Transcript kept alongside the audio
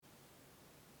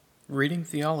Reading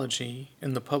theology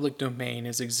in the public domain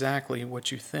is exactly what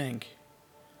you think.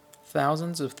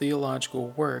 Thousands of theological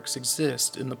works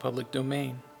exist in the public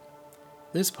domain.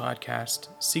 This podcast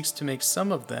seeks to make some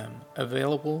of them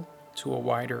available to a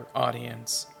wider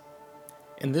audience.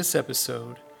 In this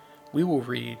episode, we will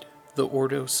read The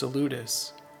Ordo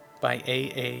Salutis by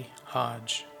A.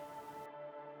 Hodge.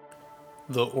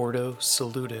 The Ordo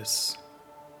Salutis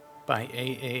by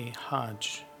A.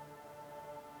 Hodge.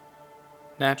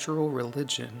 Natural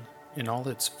religion in all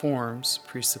its forms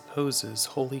presupposes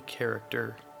holy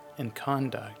character and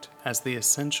conduct as the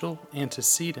essential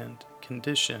antecedent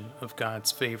condition of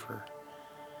God's favor.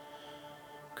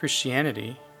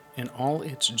 Christianity, in all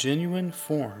its genuine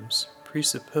forms,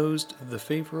 presupposed the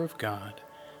favor of God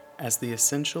as the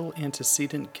essential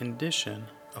antecedent condition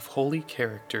of holy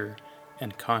character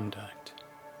and conduct.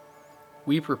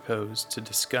 We propose to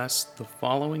discuss the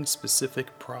following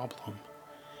specific problem,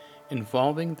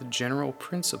 involving the general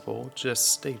principle just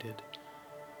stated.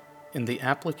 In the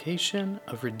application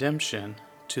of redemption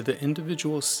to the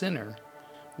individual sinner,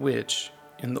 which,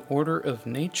 in the order of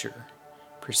nature,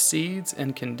 precedes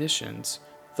and conditions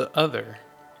the other,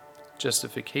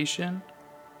 justification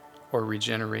or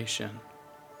regeneration.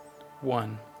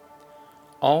 1.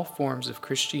 All forms of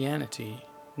Christianity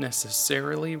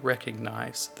necessarily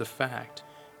recognize the fact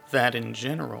that, in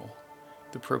general,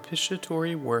 the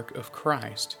propitiatory work of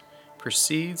Christ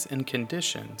precedes and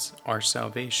conditions our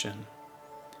salvation.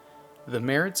 The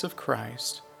merits of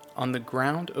Christ, on the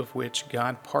ground of which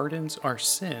God pardons our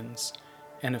sins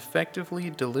and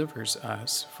effectively delivers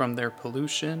us from their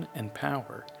pollution and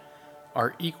power,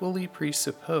 are equally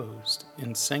presupposed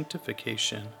in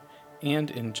sanctification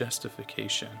and in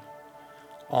justification.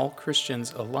 All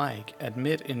Christians alike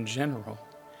admit in general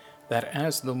that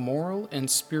as the moral and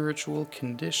spiritual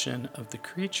condition of the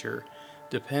creature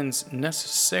depends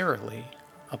necessarily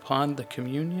upon the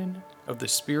communion of the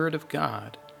Spirit of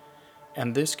God,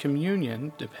 and this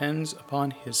communion depends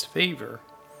upon His favor,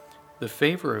 the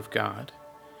favor of God,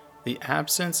 the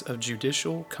absence of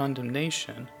judicial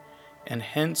condemnation, and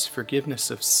hence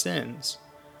forgiveness of sins,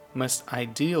 must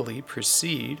ideally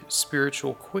precede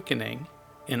spiritual quickening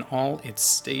in all its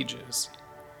stages.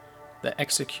 The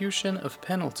execution of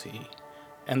penalty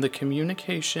and the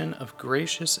communication of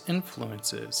gracious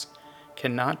influences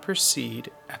cannot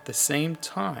proceed at the same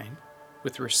time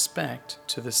with respect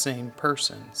to the same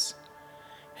persons.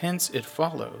 Hence it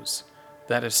follows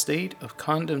that a state of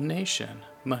condemnation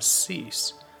must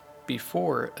cease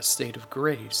before a state of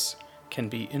grace can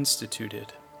be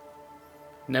instituted.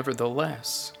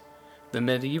 Nevertheless, the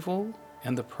medieval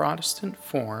and the Protestant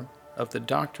form of the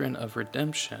doctrine of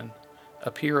redemption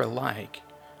appear alike,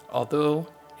 although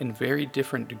in very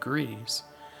different degrees,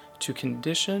 to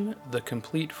condition the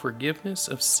complete forgiveness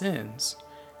of sins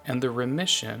and the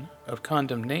remission of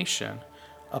condemnation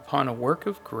upon a work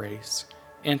of grace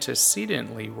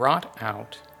antecedently wrought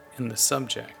out in the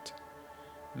subject.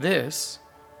 This,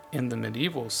 in the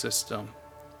medieval system,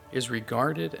 is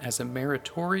regarded as a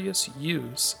meritorious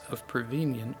use of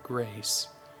prevenient grace,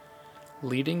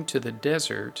 leading to the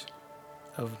desert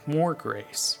of more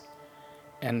grace,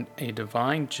 and a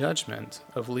divine judgment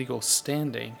of legal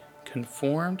standing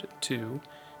conformed to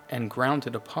and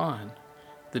grounded upon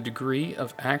the degree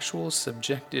of actual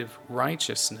subjective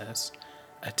righteousness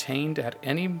attained at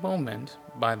any moment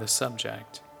by the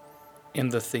subject. In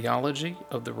the theology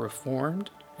of the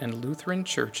Reformed and Lutheran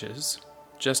churches,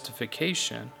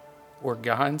 justification, or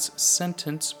God's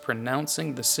sentence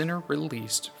pronouncing the sinner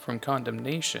released from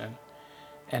condemnation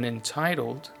and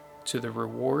entitled to the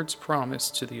rewards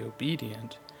promised to the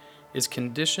obedient, is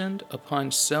conditioned upon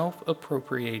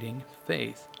self-appropriating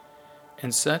faith,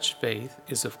 and such faith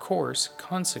is of course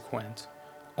consequent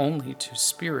only to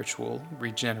spiritual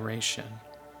regeneration.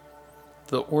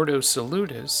 The Ordo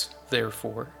Salutis,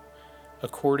 therefore,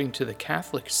 according to the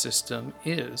Catholic system,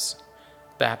 is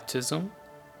baptism,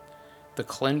 the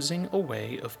cleansing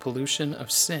away of pollution of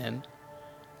sin,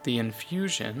 the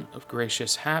infusion of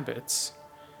gracious habits,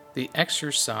 the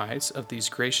exercise of these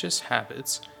gracious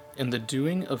habits in the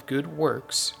doing of good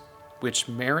works, which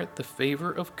merit the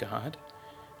favor of God,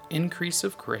 increase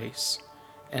of grace,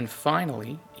 and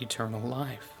finally eternal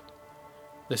life.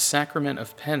 The sacrament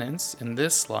of penance in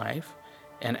this life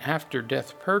and after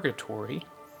death purgatory,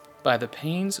 by the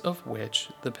pains of which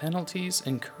the penalties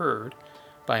incurred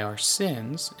by our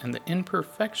sins and the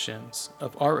imperfections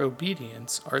of our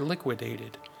obedience are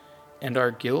liquidated, and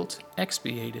our guilt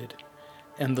expiated,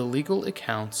 and the legal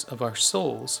accounts of our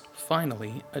souls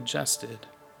finally adjusted.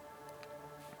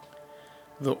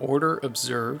 The order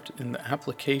observed in the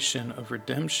application of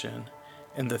redemption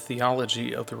in the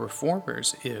theology of the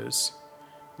Reformers is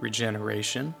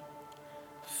regeneration,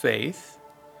 faith,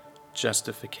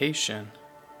 justification.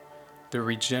 The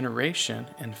regeneration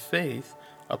and faith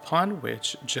upon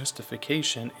which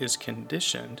justification is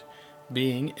conditioned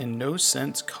being in no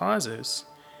sense causes,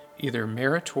 either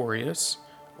meritorious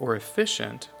or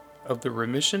efficient, of the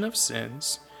remission of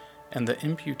sins and the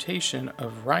imputation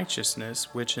of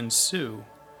righteousness which ensue,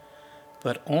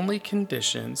 but only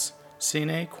conditions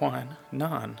sine qua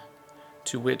non,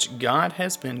 to which God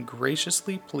has been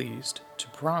graciously pleased to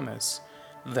promise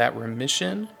that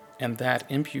remission and that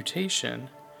imputation,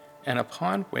 and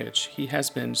upon which he has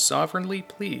been sovereignly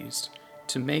pleased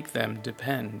to make them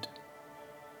depend.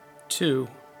 2.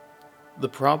 The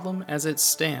problem as it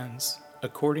stands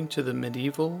according to the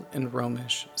medieval and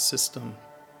Romish system.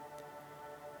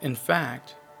 In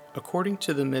fact, according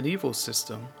to the medieval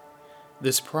system,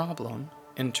 this problem,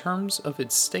 in terms of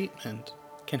its statement,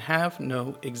 can have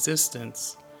no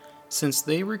existence, since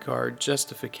they regard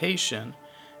justification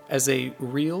as a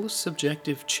real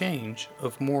subjective change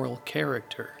of moral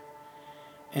character,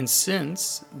 and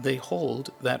since they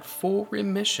hold that full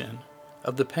remission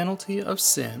of the penalty of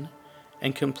sin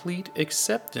and complete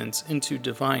acceptance into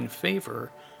divine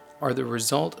favor are the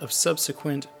result of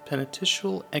subsequent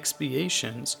penitential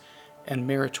expiations and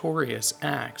meritorious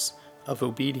acts of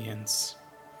obedience.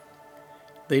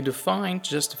 They define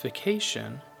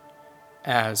justification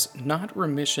as not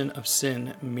remission of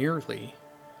sin merely,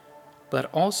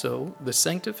 but also the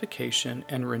sanctification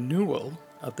and renewal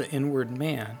of the inward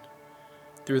man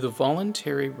through the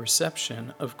voluntary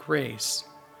reception of grace,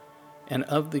 and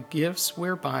of the gifts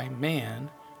whereby man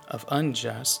of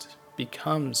unjust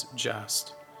becomes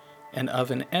just, and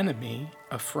of an enemy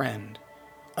a friend.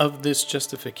 Of this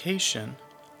justification,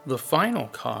 the final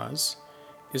cause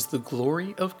is the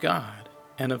glory of God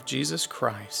and of Jesus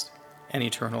Christ and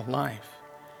eternal life.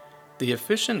 The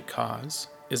efficient cause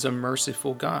is a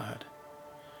merciful God.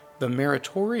 The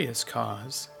meritorious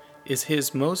cause is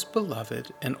his most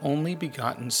beloved and only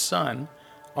begotten Son,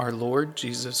 our Lord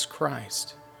Jesus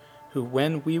Christ, who,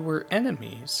 when we were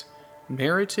enemies,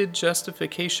 merited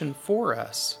justification for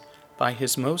us by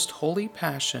his most holy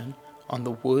passion on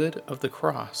the wood of the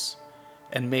cross,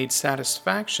 and made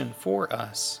satisfaction for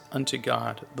us unto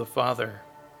God the Father.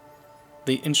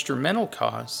 The instrumental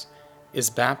cause is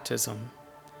baptism.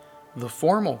 The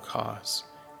formal cause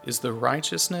is the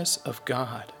righteousness of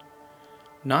God,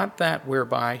 not that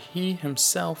whereby he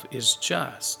himself is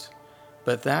just,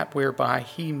 but that whereby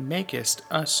he makest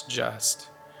us just,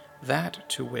 that,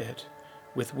 to wit,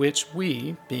 with which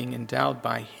we, being endowed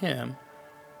by him,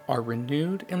 are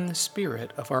renewed in the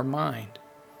spirit of our mind,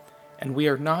 and we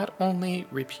are not only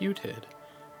reputed,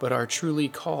 but are truly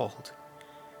called,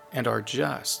 and are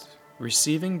just,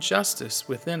 receiving justice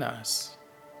within us,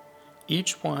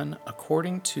 each one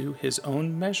according to his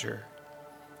own measure,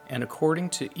 and according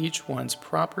to each one's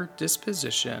proper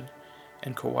disposition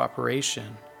and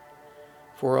cooperation.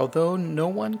 For although no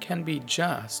one can be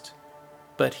just,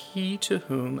 but he to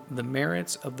whom the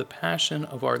merits of the passion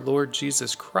of our Lord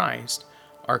Jesus Christ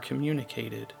are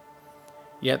communicated,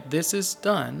 yet this is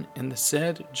done in the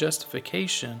said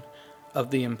justification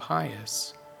of the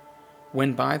impious,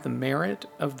 when by the merit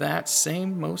of that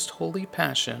same most holy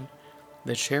passion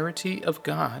the charity of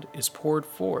God is poured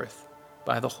forth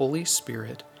by the Holy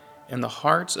Spirit in the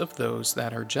hearts of those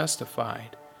that are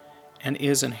justified, and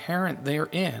is inherent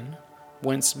therein,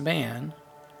 whence man,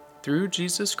 through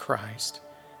Jesus Christ,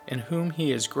 in whom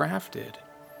he is grafted,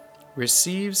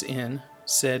 receives in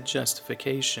said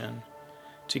justification,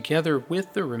 together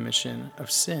with the remission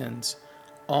of sins,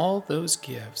 all those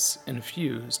gifts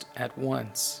infused at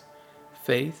once,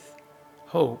 faith,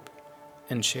 hope,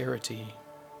 and charity.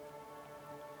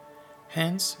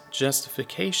 Hence,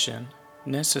 justification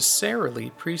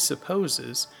necessarily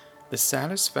presupposes the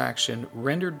satisfaction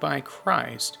rendered by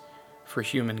Christ for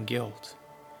human guilt.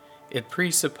 It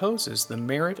presupposes the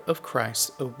merit of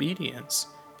Christ's obedience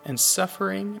and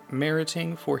suffering,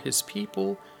 meriting for his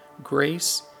people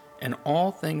grace and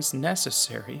all things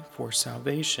necessary for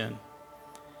salvation.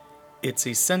 Its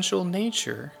essential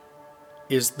nature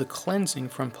is the cleansing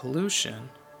from pollution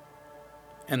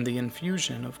and the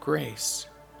infusion of grace.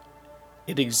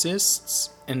 It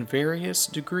exists in various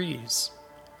degrees.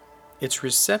 Its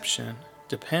reception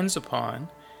depends upon,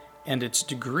 and its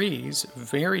degrees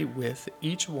vary with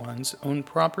each one's own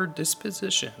proper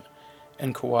disposition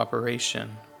and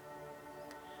cooperation.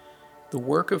 The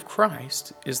work of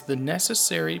Christ is the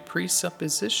necessary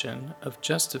presupposition of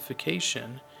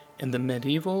justification in the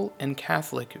medieval and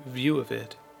Catholic view of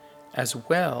it, as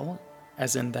well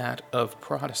as in that of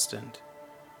Protestant.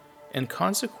 In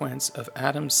consequence of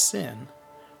Adam's sin,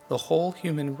 the whole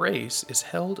human race is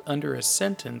held under a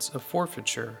sentence of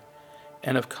forfeiture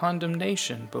and of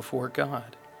condemnation before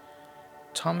God.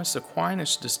 Thomas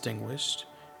Aquinas distinguished,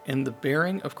 in the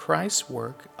bearing of Christ's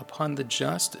work upon the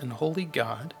just and holy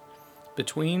God,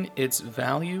 between its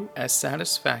value as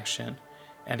satisfaction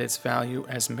and its value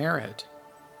as merit.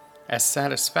 As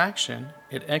satisfaction,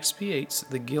 it expiates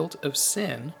the guilt of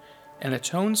sin and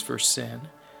atones for sin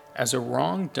as a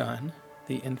wrong done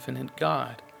the infinite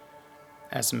God.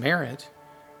 As merit,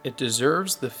 it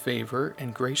deserves the favor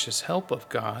and gracious help of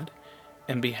God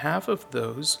in behalf of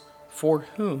those for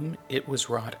whom it was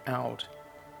wrought out.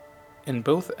 In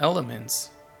both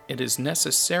elements, it is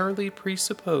necessarily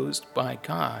presupposed by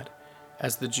God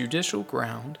as the judicial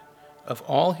ground of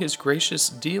all his gracious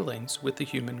dealings with the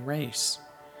human race,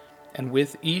 and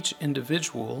with each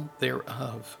individual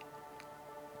thereof.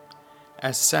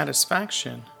 As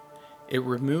satisfaction, it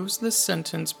removes the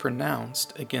sentence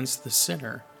pronounced against the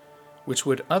sinner, which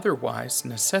would otherwise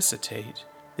necessitate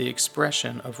the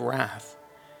expression of wrath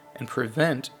and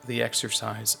prevent the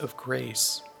exercise of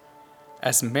grace.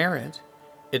 As merit,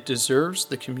 it deserves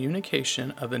the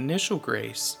communication of initial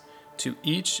grace to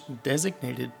each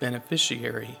designated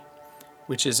beneficiary,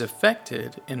 which is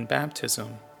effected in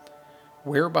baptism,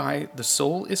 whereby the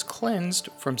soul is cleansed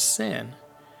from sin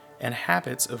and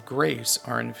habits of grace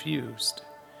are infused.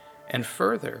 And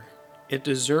further, it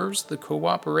deserves the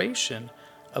cooperation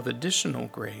of additional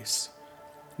grace,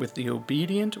 with the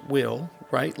obedient will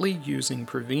rightly using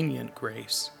prevenient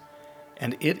grace,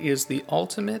 and it is the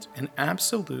ultimate and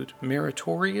absolute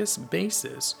meritorious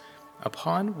basis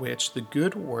upon which the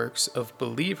good works of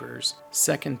believers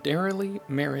secondarily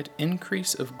merit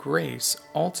increase of grace,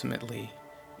 ultimately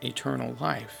eternal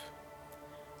life.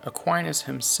 Aquinas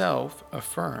himself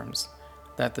affirms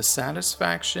that the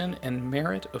satisfaction and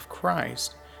merit of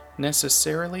Christ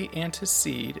necessarily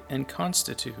antecede and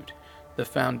constitute the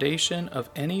foundation of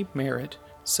any merit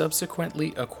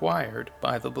subsequently acquired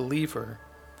by the believer.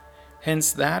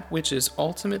 Hence, that which is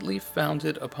ultimately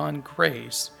founded upon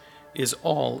grace is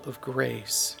all of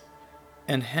grace,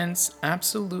 and hence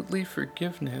absolutely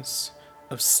forgiveness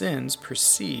of sins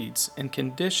precedes and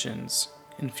conditions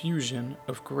infusion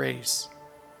of grace.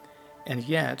 And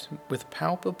yet, with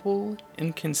palpable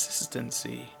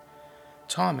inconsistency,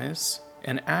 Thomas,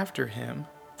 and after him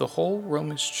the whole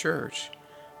Romish Church,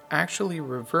 actually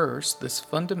reverse this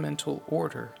fundamental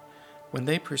order when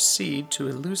they proceed to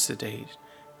elucidate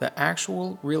the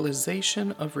actual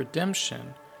realization of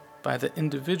redemption by the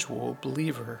individual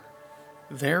believer.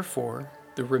 Therefore,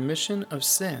 the remission of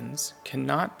sins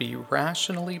cannot be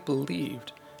rationally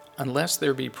believed unless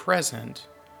there be present,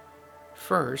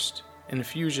 first,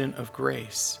 infusion of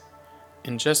grace.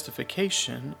 In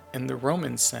justification, in the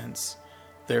Roman sense,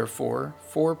 therefore,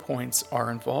 4 points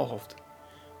are involved: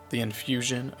 the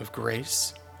infusion of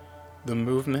grace, the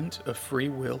movement of free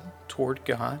will toward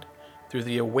God through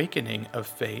the awakening of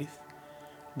faith,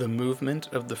 the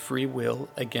movement of the free will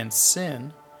against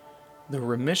sin, the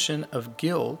remission of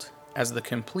guilt as the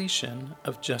completion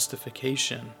of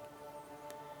justification.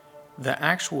 The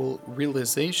actual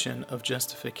realization of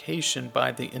justification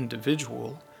by the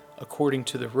individual, according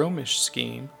to the Romish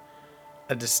scheme,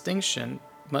 a distinction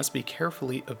must be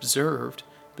carefully observed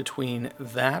between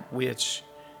that which,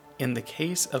 in the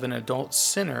case of an adult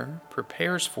sinner,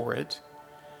 prepares for it,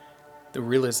 the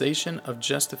realization of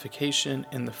justification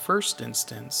in the first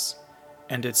instance,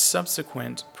 and its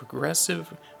subsequent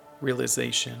progressive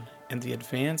realization in the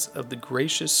advance of the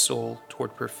gracious soul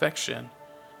toward perfection,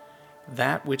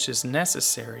 that which is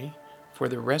necessary for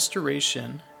the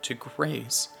restoration to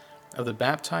grace of the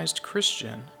baptized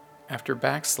Christian after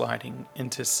backsliding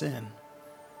into sin.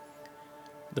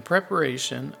 The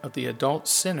preparation of the adult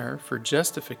sinner for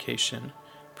justification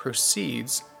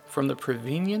proceeds from the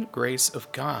prevenient grace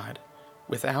of God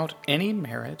without any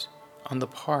merit on the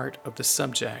part of the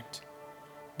subject.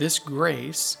 This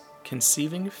grace,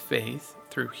 conceiving faith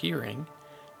through hearing,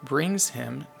 brings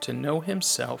him to know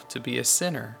himself to be a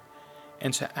sinner,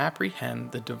 and to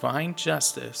apprehend the divine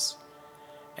justice,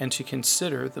 and to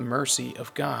consider the mercy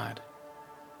of God,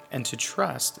 and to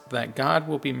trust that God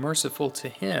will be merciful to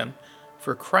him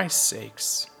for Christ's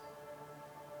sakes,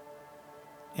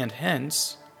 and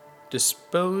hence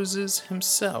disposes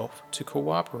himself to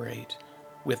cooperate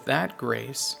with that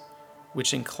grace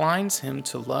which inclines him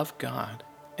to love God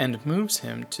and moves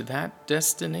him to that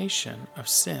destination of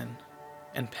sin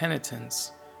and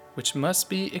penitence which must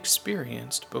be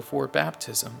experienced before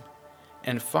baptism,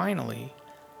 and finally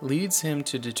leads him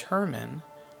to determine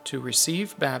to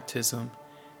receive baptism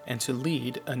and to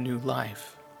lead a new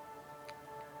life.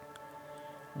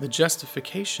 The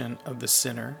justification of the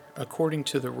sinner, according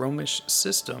to the Romish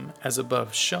system as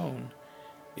above shown,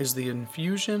 is the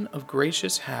infusion of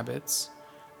gracious habits,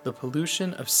 the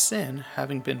pollution of sin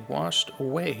having been washed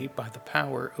away by the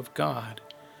power of God,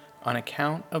 on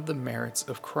account of the merits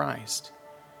of Christ,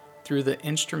 through the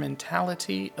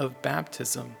instrumentality of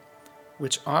baptism,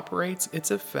 which operates its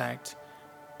effect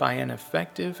by an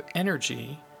effective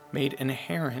energy made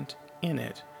inherent in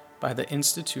it by the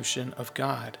institution of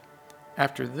God.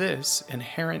 After this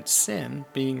inherent sin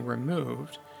being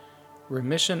removed,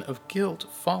 remission of guilt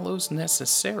follows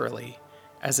necessarily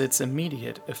as its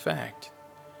immediate effect.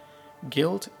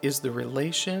 Guilt is the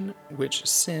relation which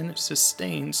sin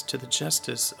sustains to the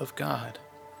justice of God.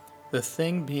 The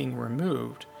thing being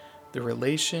removed, the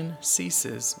relation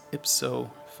ceases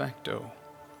ipso facto.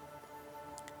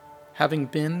 Having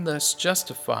been thus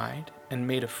justified and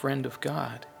made a friend of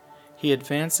God, he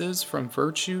advances from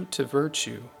virtue to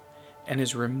virtue and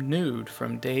is renewed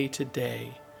from day to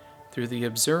day through the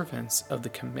observance of the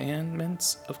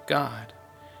commandments of God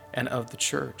and of the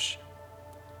Church,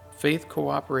 faith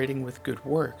cooperating with good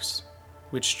works,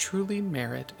 which truly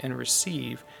merit and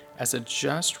receive as a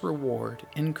just reward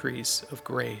increase of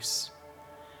grace,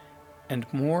 and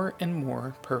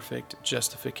more perfect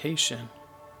justification.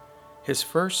 His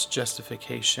first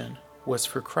justification was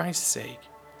for Christ's sake,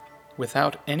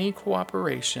 without any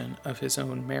cooperation of his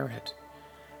own merit,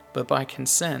 but by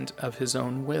consent of his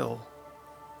own will.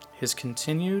 His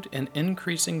continued and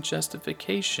increasing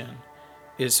justification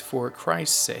is for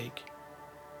Christ's sake,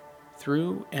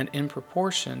 through and in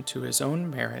proportion to his own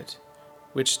merit,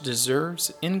 which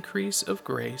deserves increase of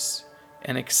grace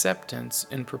and acceptance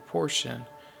in proportion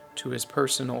to his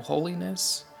personal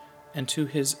holiness and to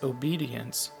his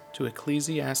obedience to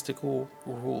ecclesiastical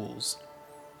rules.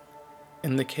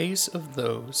 In the case of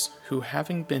those who,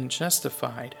 having been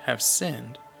justified, have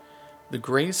sinned, the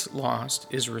grace lost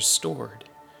is restored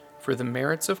for the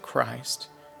merits of Christ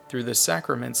through the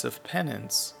sacraments of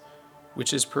penance,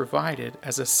 which is provided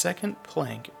as a second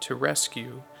plank to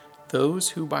rescue those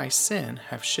who by sin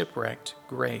have shipwrecked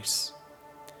grace.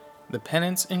 The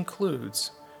penance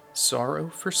includes sorrow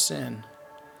for sin,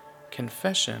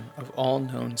 confession of all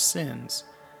known sins,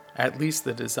 at least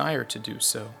the desire to do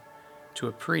so, to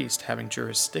a priest having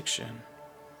jurisdiction,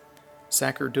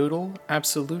 sacerdotal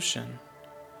absolution,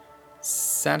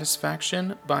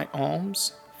 satisfaction by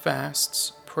alms,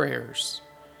 fasts, prayers,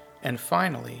 and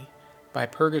finally by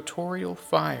purgatorial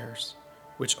fires,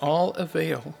 which all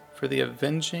avail for the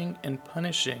avenging and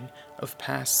punishing of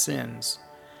past sins,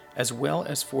 as well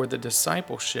as for the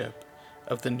discipleship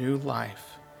of the new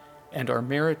life, and are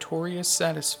meritorious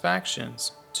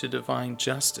satisfactions to divine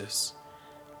justice,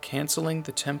 canceling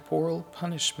the temporal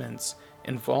punishments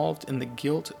involved in the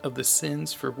guilt of the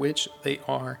sins for which they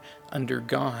are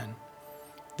undergone,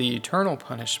 the eternal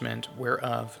punishment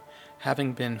whereof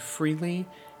having been freely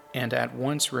and at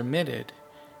once remitted,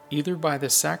 either by the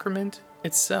sacrament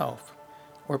itself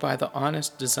or by the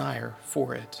honest desire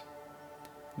for it.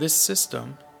 This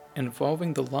system,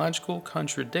 involving the logical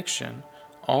contradiction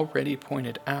already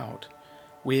pointed out,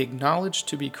 we acknowledge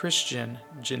to be Christian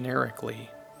generically,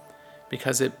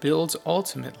 because it builds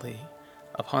ultimately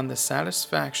upon the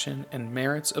satisfaction and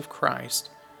merits of Christ,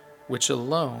 which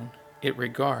alone it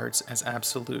regards as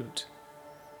absolute.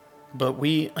 But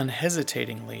we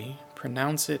unhesitatingly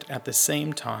pronounce it at the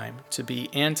same time to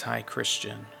be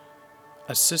anti-Christian,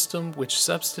 a system which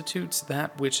substitutes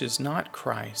that which is not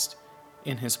Christ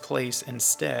in his place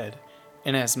instead,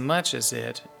 inasmuch as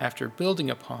it, after building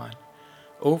upon,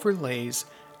 overlays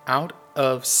out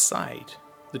of sight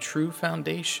the true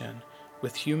foundation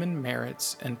with human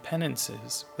merits and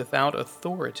penances without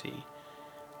authority,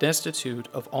 destitute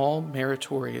of all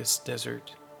meritorious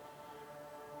desert.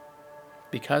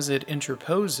 Because it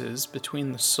interposes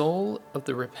between the soul of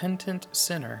the repentant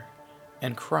sinner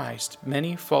and Christ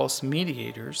many false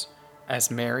mediators,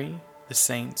 as Mary, the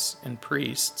saints, and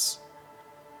priests,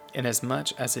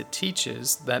 inasmuch as it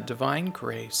teaches that divine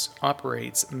grace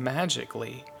operates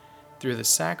magically through the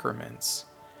sacraments,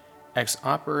 ex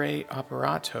opere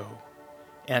operato,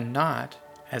 and not,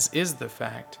 as is the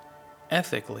fact,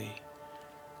 ethically,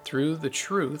 through the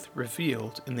truth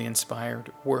revealed in the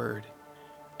inspired word,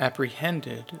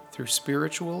 apprehended through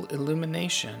spiritual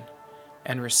illumination,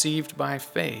 and received by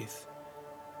faith,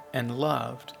 and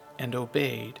loved and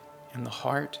obeyed in the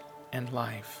heart and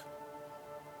life.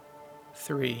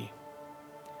 3.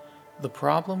 The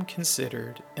problem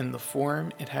considered in the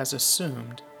form it has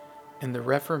assumed in the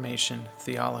Reformation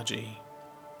theology.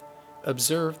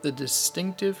 Observe the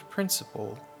distinctive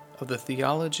principle of the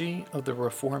theology of the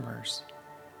Reformers.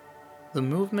 The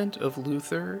movement of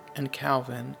Luther and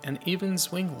Calvin and even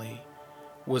Zwingli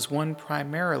was one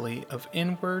primarily of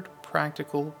inward,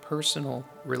 practical, personal,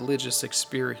 religious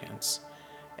experience,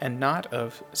 and not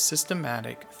of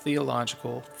systematic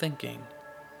theological thinking.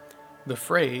 The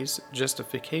phrase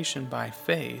justification by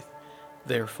faith,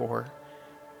 therefore,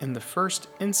 in the first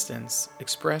instance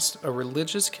expressed a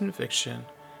religious conviction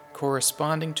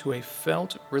corresponding to a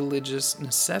felt religious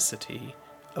necessity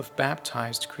of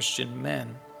baptized Christian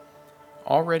men,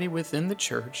 already within the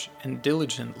church and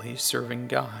diligently serving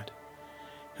God,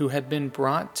 who had been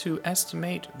brought to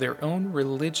estimate their own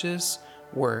religious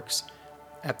works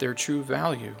at their true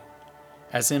value,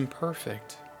 as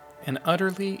imperfect and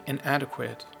utterly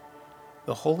inadequate.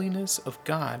 The holiness of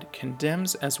God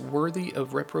condemns as worthy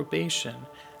of reprobation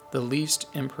the least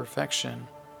imperfection.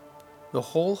 The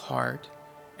whole heart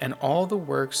and all the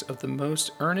works of the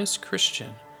most earnest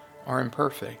Christian are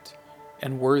imperfect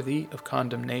and worthy of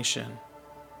condemnation.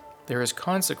 There is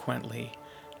consequently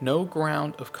no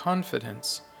ground of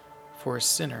confidence for a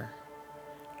sinner,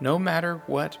 no matter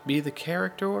what be the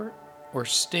character or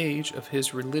stage of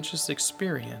his religious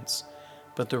experience,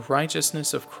 but the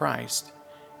righteousness of Christ,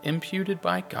 imputed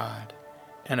by God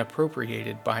and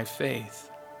appropriated by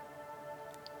faith.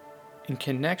 In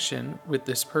connection with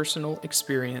this personal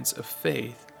experience of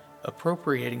faith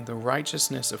appropriating the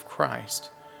righteousness of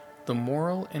Christ, the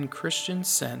moral and Christian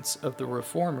sense of the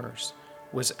Reformers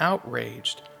was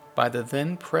outraged by the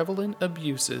then prevalent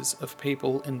abuses of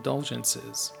papal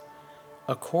indulgences,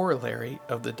 a corollary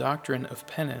of the doctrine of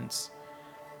penance,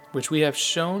 which we have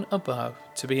shown above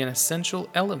to be an essential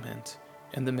element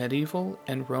in the medieval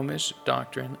and Romish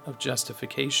doctrine of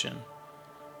justification.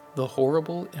 The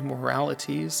horrible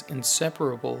immoralities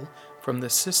inseparable from the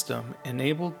system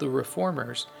enabled the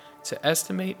Reformers to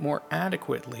estimate more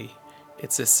adequately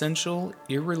its essential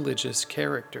irreligious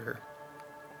character.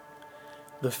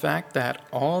 The fact that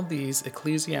all these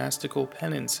ecclesiastical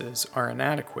penances are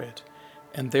inadequate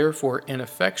and therefore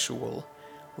ineffectual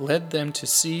led them to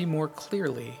see more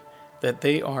clearly that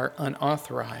they are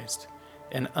unauthorized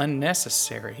and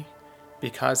unnecessary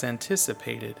because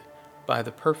anticipated by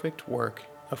the perfect work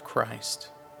of Christ.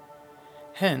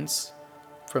 Hence,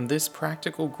 from this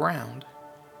practical ground,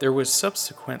 there was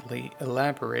subsequently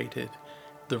elaborated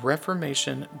the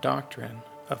Reformation doctrine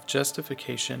of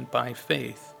justification by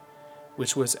faith,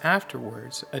 which was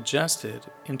afterwards adjusted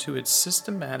into its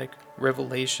systematic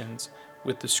revelations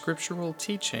with the scriptural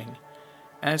teaching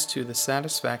as to the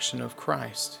satisfaction of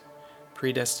Christ,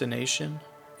 predestination,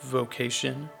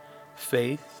 vocation,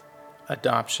 faith,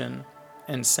 adoption,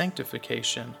 and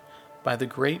sanctification by the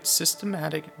great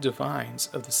systematic divines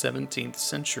of the 17th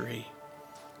century.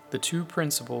 The two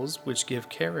principles which give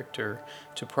character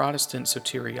to Protestant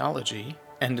soteriology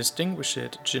and distinguish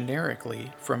it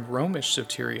generically from Romish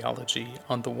soteriology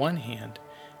on the one hand,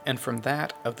 and from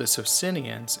that of the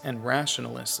Socinians and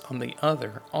Rationalists on the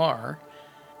other, are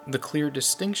the clear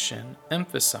distinction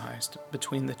emphasized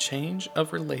between the change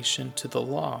of relation to the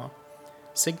law,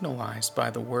 signalized by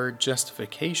the word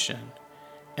justification,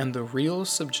 and the real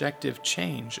subjective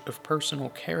change of personal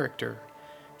character,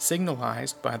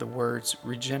 signalized by the words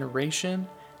regeneration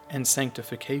and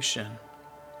sanctification.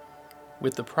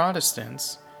 With the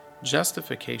Protestants,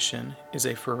 justification is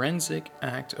a forensic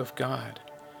act of God,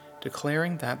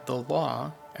 declaring that the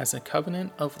law, as a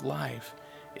covenant of life,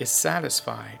 is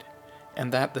satisfied,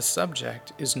 and that the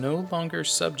subject is no longer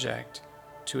subject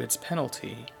to its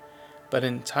penalty, but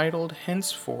entitled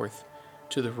henceforth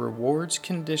to the rewards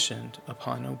conditioned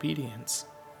upon obedience.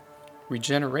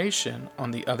 Regeneration,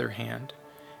 on the other hand,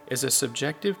 is a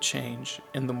subjective change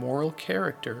in the moral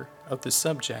character of the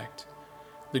subject,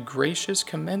 the gracious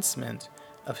commencement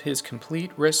of his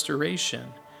complete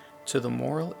restoration to the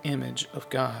moral image of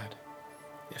God,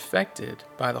 effected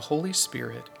by the Holy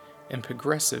Spirit in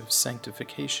progressive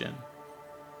sanctification.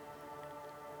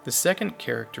 The second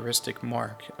characteristic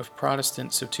mark of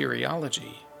Protestant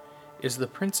soteriology is the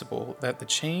principle that the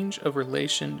change of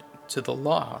relation to the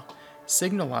law,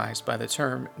 signalized by the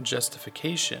term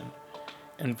justification,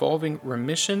 involving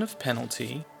remission of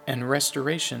penalty and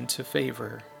restoration to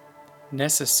favor,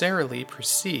 necessarily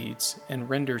precedes and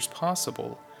renders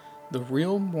possible the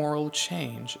real moral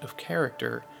change of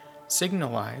character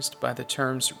signalized by the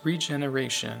terms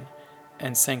regeneration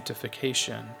and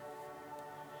sanctification.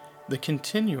 The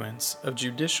continuance of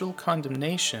judicial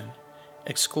condemnation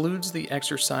excludes the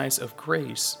exercise of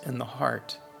grace in the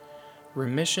heart.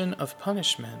 Remission of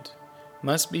punishment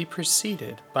must be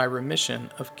preceded by remission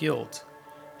of guilt,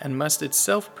 and must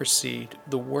itself precede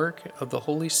the work of the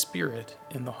Holy Spirit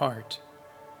in the heart.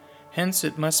 Hence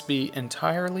it must be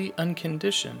entirely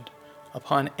unconditioned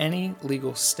upon any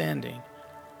legal standing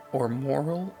or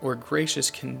moral or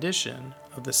gracious condition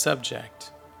of the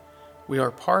subject. We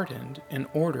are pardoned in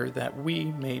order that we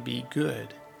may be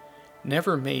good,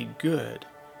 never made good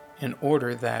in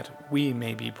order that we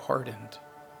may be pardoned.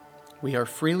 We are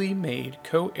freely made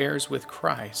co-heirs with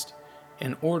Christ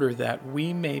in order that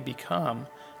we may become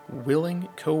willing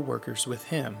co-workers with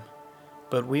him,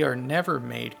 but we are never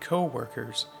made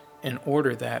co-workers in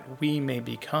order that we may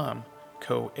become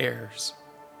co-heirs.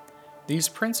 These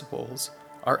principles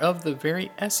are of the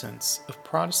very essence of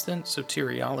Protestant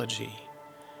soteriology.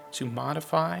 To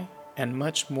modify, and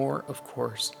much more, of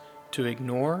course, to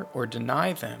ignore or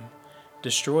deny them,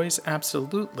 destroys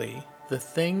absolutely the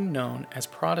thing known as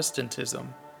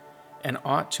Protestantism, and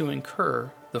ought to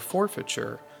incur the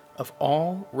forfeiture of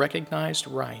all recognized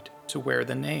right to wear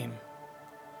the name.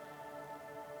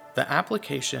 The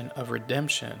application of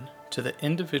redemption to the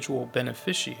individual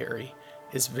beneficiary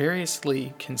is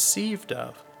variously conceived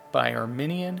of by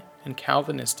Arminian and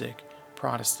Calvinistic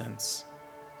Protestants.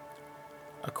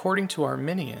 According to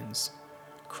Arminians,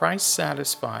 Christ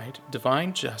satisfied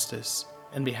divine justice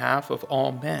in behalf of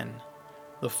all men,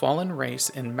 the fallen race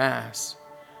in mass,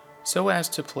 so as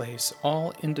to place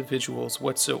all individuals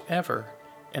whatsoever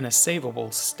in a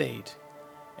savable state,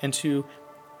 and to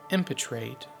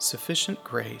impetrate sufficient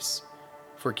grace,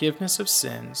 forgiveness of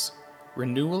sins,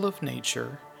 renewal of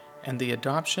nature, and the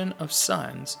adoption of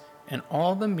sons, and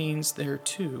all the means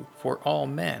thereto for all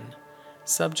men,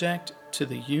 subject to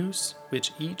the use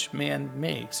which each man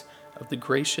makes of the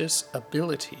gracious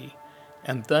ability,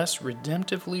 and thus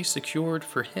redemptively secured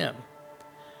for him.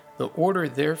 The order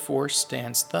therefore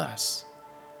stands thus: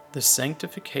 the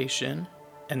sanctification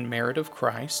and merit of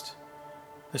Christ,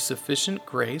 the sufficient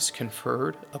grace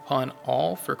conferred upon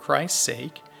all for Christ's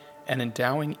sake, and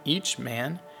endowing each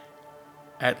man,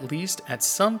 at least at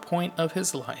some point of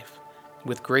his life,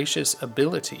 with gracious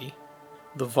ability,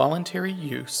 the voluntary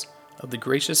use of the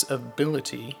gracious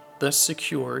ability thus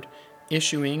secured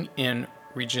issuing in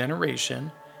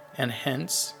regeneration, and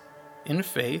hence in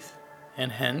faith,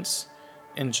 and hence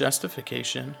in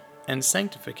justification and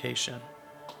sanctification.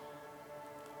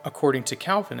 According to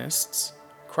Calvinists,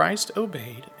 Christ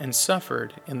obeyed and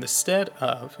suffered in the stead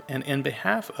of and in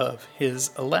behalf of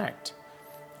his elect,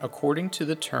 according to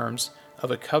the terms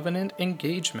of a covenant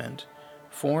engagement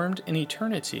formed in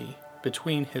eternity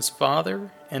between his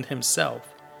Father and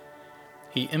himself.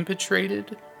 He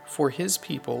impetrated for his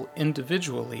people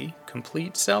individually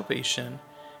complete salvation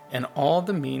and all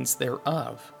the means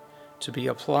thereof, to be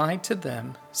applied to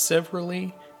them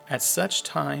severally at such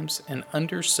times and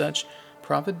under such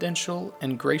providential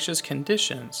and gracious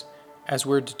conditions as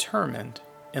were determined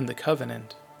in the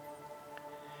covenant.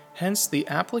 Hence the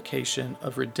application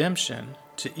of redemption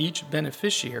to each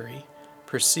beneficiary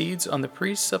proceeds on the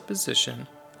presupposition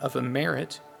of a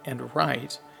merit and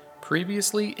right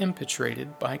previously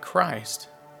impetrated by Christ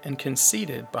and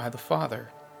conceded by the Father.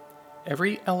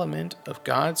 Every element of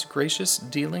God's gracious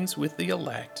dealings with the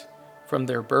elect, from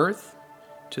their birth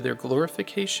to their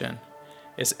glorification,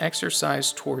 is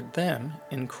exercised toward them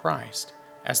in Christ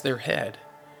as their head,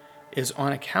 is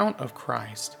on account of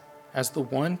Christ as the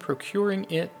one procuring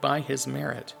it by his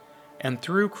merit, and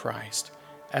through Christ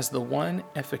as the one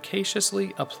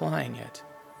efficaciously applying it.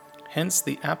 Hence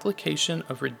the application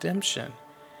of redemption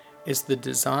is the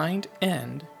designed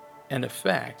end and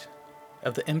effect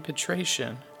of the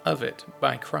impetration of it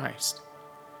by Christ.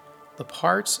 The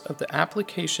parts of the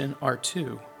application are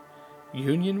two: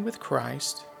 union with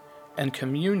Christ and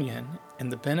communion in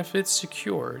the benefits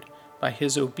secured by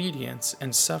his obedience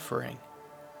and suffering.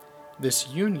 This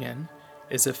union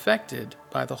is effected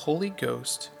by the Holy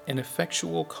Ghost in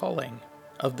effectual calling.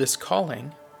 Of this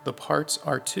calling, the parts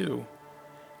are two: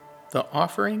 the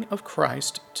offering of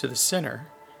Christ to the sinner,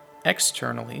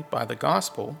 externally by the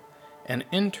gospel, and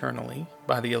internally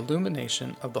by the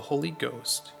illumination of the Holy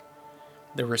Ghost;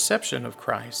 the reception of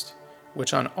Christ,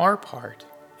 which on our part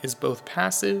is both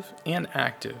passive and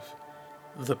active.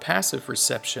 The passive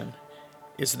reception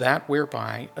is that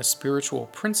whereby a spiritual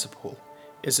principle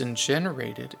is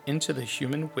ingenerated into the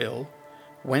human will,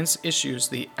 whence issues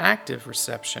the active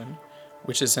reception,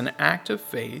 which is an act of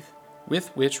faith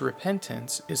with which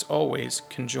repentance is always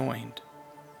conjoined.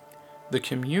 The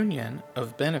communion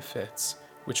of benefits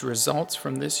which results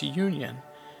from this union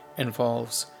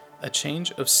involves a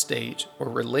change of state or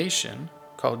relation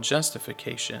called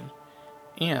justification,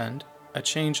 and a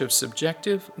change of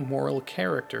subjective moral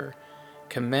character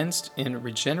commenced in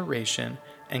regeneration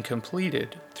and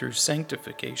completed through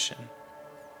sanctification.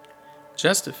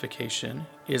 Justification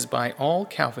is by all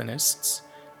Calvinists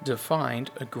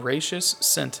defined a gracious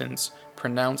sentence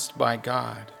pronounced by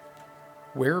God.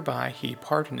 whereby he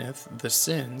pardoneth the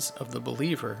sins of the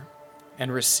believer,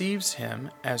 and receives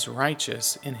him as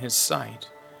righteous in his sight,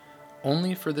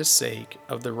 only for the sake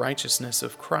of the righteousness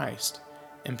of Christ,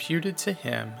 imputed to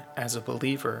him as a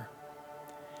believer.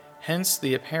 Hence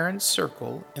the apparent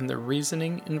circle in the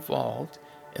reasoning involved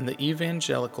in the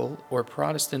evangelical or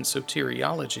Protestant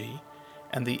soteriology,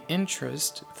 and the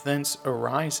interest thence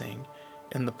arising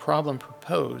in the problem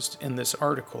proposed in this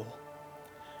article.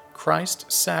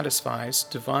 Christ satisfies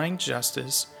divine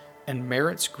justice and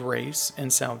merits grace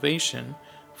and salvation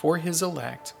for his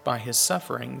elect by his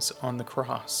sufferings on the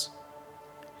cross.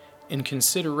 In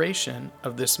consideration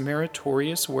of this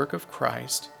meritorious work of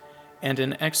Christ, and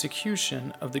in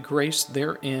execution of the grace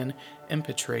therein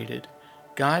impetrated,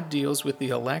 God deals with the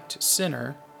elect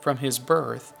sinner from his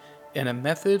birth in a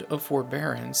method of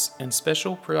forbearance and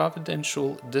special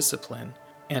providential discipline,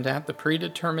 and at the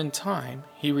predetermined time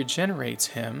he regenerates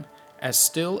him as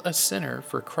still a sinner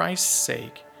for Christ's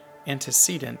sake,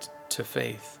 antecedent to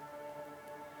faith.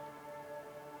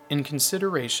 In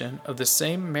consideration of the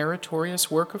same meritorious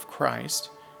work of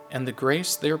Christ and the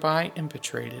grace thereby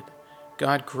impetrated,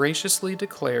 God graciously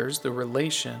declares the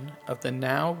relation of the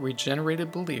now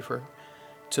regenerated believer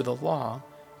to the law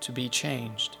to be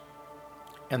changed,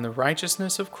 and the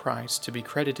righteousness of Christ to be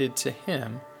credited to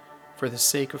him for the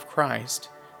sake of Christ,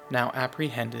 now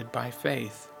apprehended by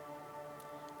faith.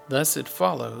 Thus it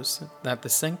follows that the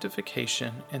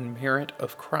sanctification and merit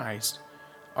of Christ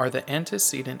are the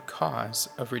antecedent cause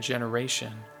of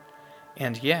regeneration,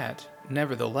 and yet,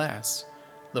 nevertheless,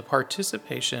 the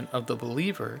participation of the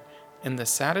believer in the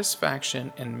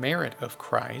satisfaction and merit of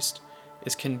Christ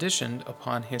is conditioned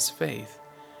upon his faith,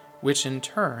 which in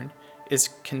turn is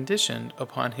conditioned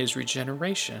upon his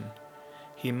regeneration.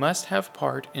 He must have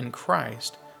part in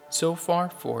Christ so far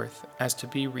forth as to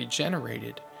be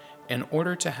regenerated, in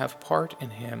order to have part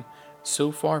in him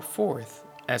so far forth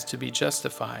as to be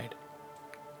justified.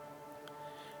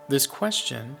 This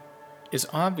question is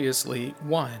obviously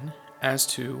one as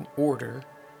to order,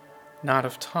 not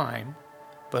of time,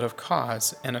 but of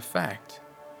cause and effect.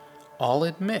 All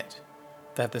admit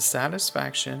that the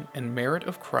satisfaction and merit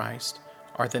of Christ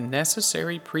are the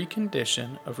necessary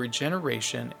precondition of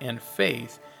regeneration and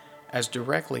faith as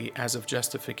directly as of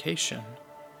justification.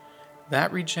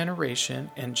 That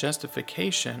regeneration and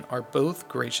justification are both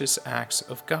gracious acts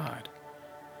of God,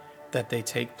 that they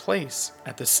take place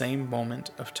at the same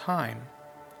moment of time.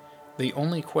 The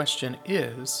only question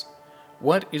is,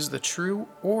 what is the true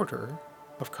order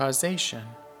of causation?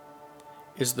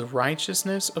 Is the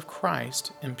righteousness of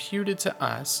Christ imputed to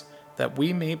us that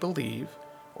we may believe,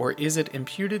 or is it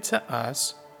imputed to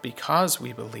us because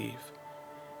we believe?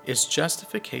 Is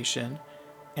justification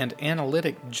and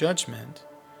analytic judgment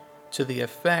to the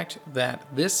effect that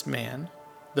this man,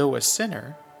 though a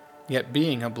sinner, yet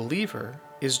being a believer,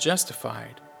 is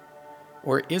justified?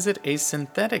 Or is it a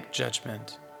synthetic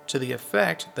judgment to the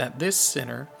effect that this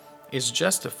sinner is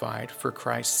justified for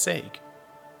Christ's sake?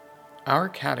 Our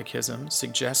catechism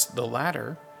suggests the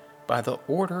latter by the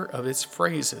order of its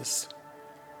phrases.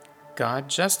 God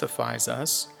justifies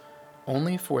us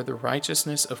only for the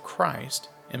righteousness of Christ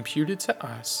imputed to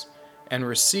us and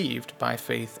received by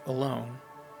faith alone.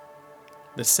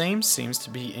 The same seems to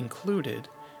be included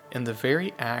in the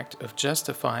very act of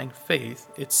justifying faith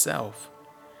itself,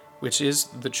 which is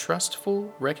the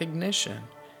trustful recognition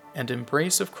and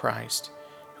embrace of Christ,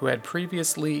 who had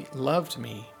previously loved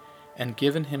me and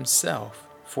given himself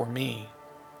for me.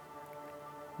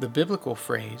 The biblical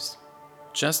phrase,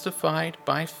 justified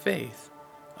by faith,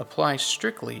 applies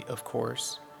strictly, of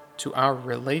course, to our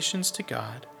relations to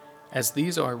God, as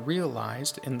these are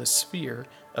realized in the sphere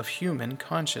of human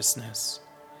consciousness.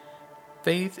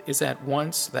 Faith is at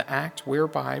once the act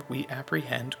whereby we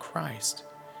apprehend Christ,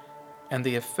 and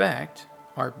the effect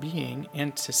our being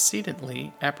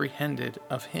antecedently apprehended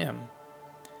of him.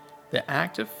 The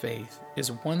act of faith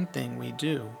is one thing we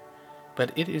do,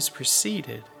 but it is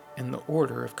preceded in the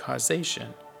order of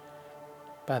causation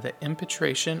by the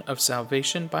impetration of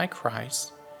salvation by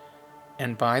Christ,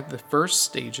 and by the first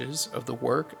stages of the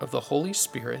work of the Holy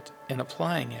Spirit in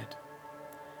applying it.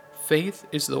 Faith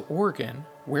is the organ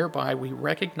whereby we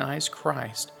recognize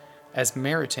Christ as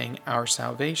meriting our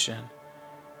salvation,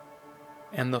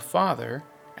 and the Father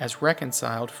as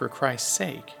reconciled for Christ's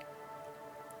sake.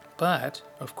 But,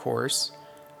 of course,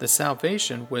 the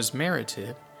salvation was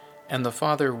merited, and the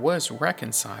Father was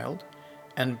reconciled,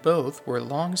 and both were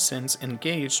long since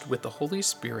engaged with the Holy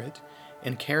Spirit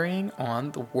in carrying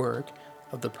on the work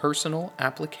of the personal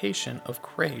application of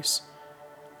grace,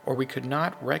 or we could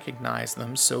not recognize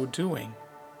them so doing.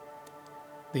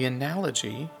 The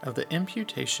analogy of the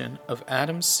imputation of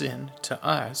Adam's sin to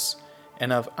us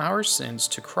and of our sins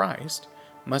to Christ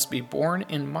must be borne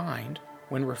in mind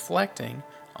when reflecting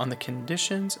on the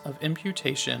conditions of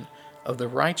imputation of the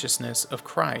righteousness of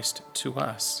Christ to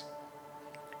us.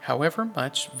 However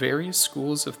much various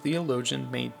schools of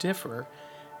theologian may differ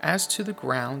as to the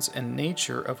grounds and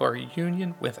nature of our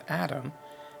union with Adam,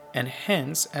 and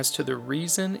hence as to the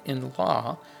reason in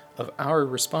law of our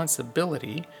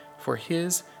responsibility for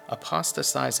his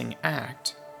apostatizing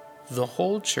act, the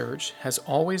whole Church has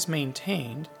always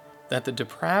maintained that the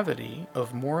depravity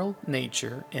of moral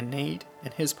nature innate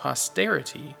in his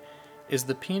posterity is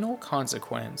the penal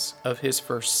consequence of his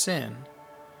first sin.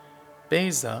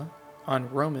 Beza, on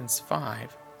Romans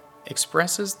 5,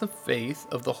 expresses the faith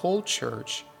of the whole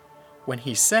Church when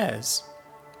he says,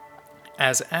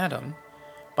 "As Adam,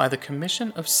 by the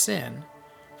commission of sin,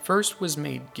 first was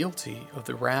made guilty of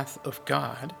the wrath of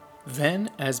God, then,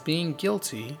 as being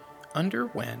guilty,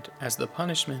 underwent as the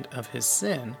punishment of his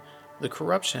sin the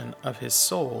corruption of his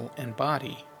soul and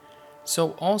body,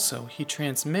 so also he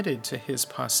transmitted to his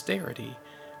posterity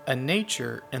a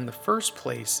nature in the first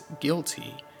place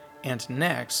guilty, and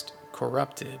next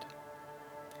corrupted."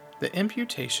 The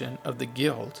imputation of the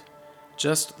guilt,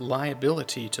 just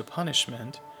liability to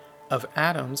punishment, of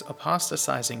Adam's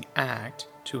apostatizing act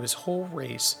to his whole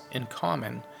race in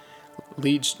common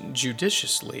leads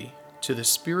judiciously to the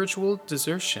spiritual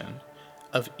desertion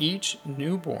of each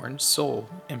newborn soul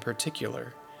in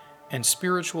particular, and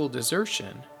spiritual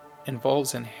desertion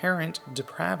involves inherent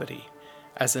depravity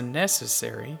as a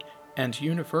necessary and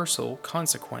universal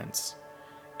consequence.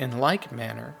 In like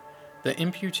manner, the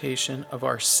imputation of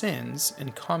our sins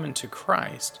in common to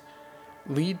Christ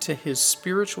lead to his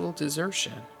spiritual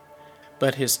desertion,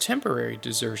 but his temporary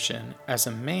desertion as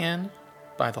a man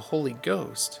by the Holy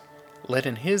Ghost led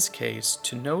in his case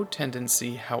to no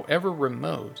tendency, however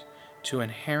remote, to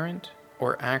inherent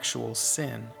or actual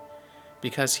sin,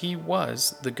 because he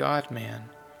was the God-man.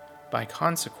 By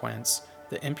consequence,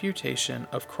 the imputation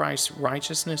of Christ's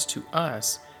righteousness to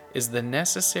us is the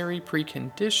necessary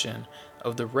precondition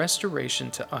of the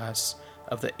restoration to us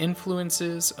of the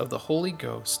influences of the Holy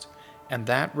Ghost, and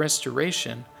that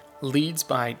restoration leads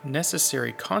by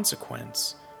necessary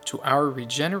consequence to our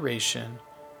regeneration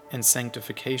and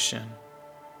sanctification.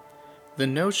 The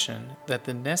notion that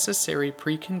the necessary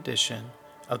precondition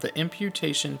of the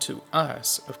imputation to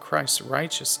us of Christ's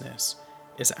righteousness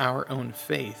is our own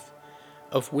faith,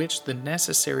 of which the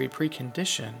necessary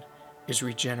precondition is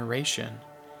regeneration,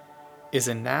 is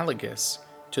analogous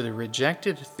to the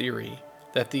rejected theory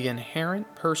that the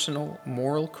inherent personal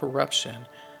moral corruption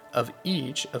of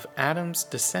each of Adam's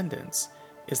descendants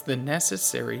is the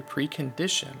necessary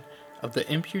precondition of the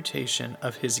imputation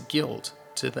of his guilt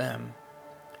to them.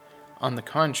 On the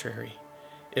contrary,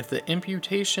 if the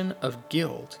imputation of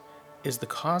guilt is the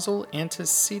causal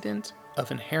antecedent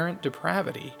of inherent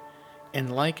depravity, in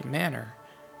like manner,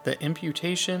 the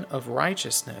imputation of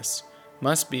righteousness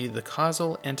must be the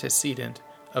causal antecedent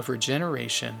of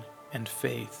regeneration and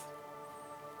faith.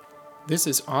 This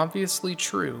is obviously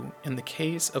true in the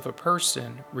case of a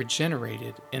person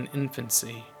regenerated in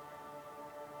infancy,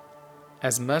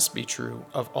 as must be true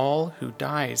of all who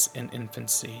dies in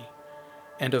infancy,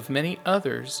 and of many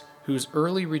others whose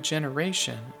early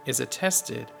regeneration is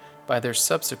attested by their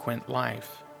subsequent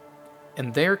life.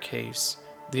 In their case,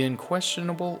 the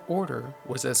unquestionable order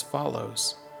was as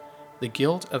follows: the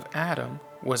guilt of Adam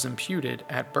was imputed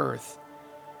at birth,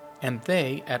 and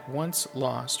they at once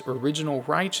lost original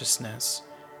righteousness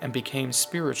and became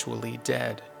spiritually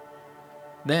dead.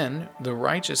 Then the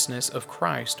righteousness of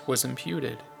Christ was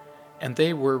imputed, and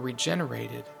they were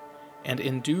regenerated, and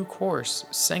in due course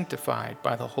sanctified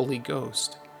by the Holy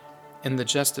Ghost. In the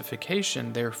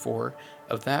justification, therefore,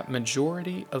 of that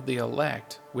majority of the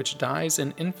elect which dies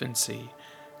in infancy,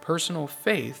 personal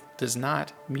faith does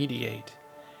not mediate.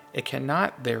 It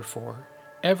cannot, therefore,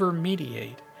 ever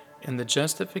mediate in the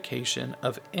justification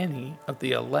of any of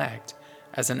the elect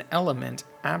as an element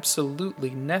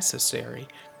absolutely necessary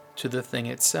to the thing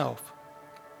itself.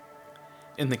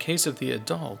 In the case of the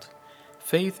adult,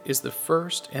 faith is the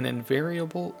first and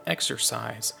invariable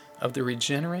exercise of the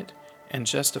regenerate and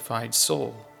justified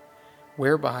soul,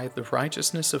 whereby the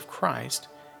righteousness of Christ,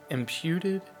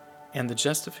 imputed, and the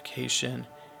justification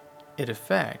it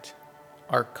effect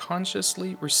are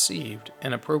consciously received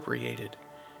and appropriated,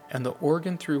 and the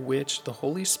organ through which the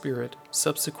Holy Spirit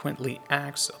subsequently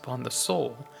acts upon the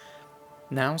soul,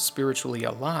 now spiritually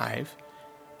alive,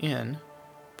 in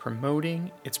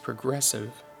promoting its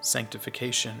progressive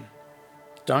sanctification.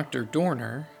 Dr.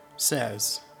 Dorner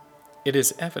says, "It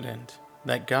is evident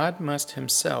that God must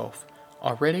himself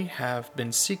already have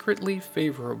been secretly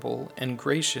favorable and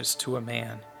gracious to a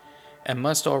man, and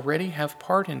must already have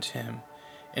pardoned him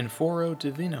in foro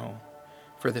divino,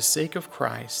 for the sake of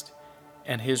Christ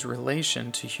and his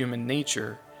relation to human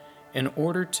nature, in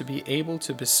order to be able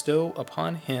to bestow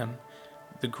upon him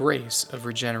the grace of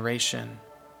regeneration.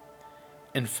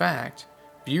 In fact,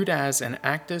 viewed as an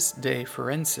actus de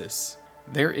forensis,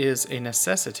 there is a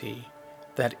necessity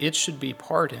that it should be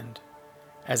pardoned,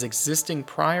 as existing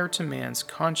prior to man's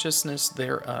consciousness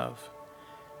thereof,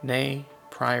 nay,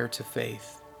 prior to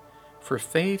faith. For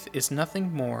faith is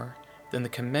nothing more than the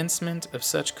commencement of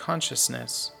such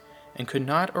consciousness, and could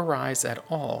not arise at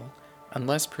all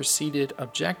unless preceded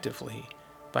objectively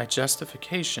by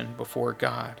justification before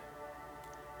God.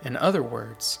 In other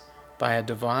words, by a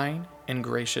divine and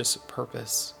gracious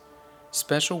purpose,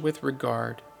 special with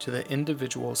regard to the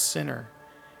individual sinner,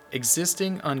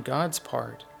 existing on God's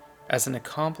part as an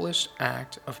accomplished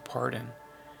act of pardon,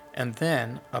 and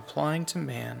then applying to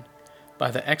man, by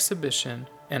the exhibition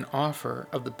and offer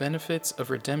of the benefits of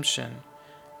redemption,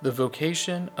 the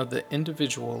vocation of the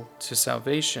individual to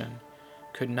salvation,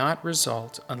 could not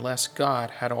result unless God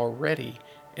had already,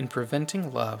 in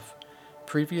preventing love,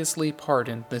 previously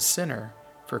pardoned the sinner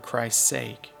for Christ's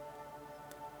sake.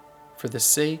 For the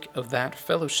sake of that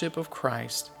fellowship of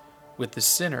Christ with the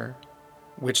sinner,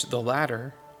 which the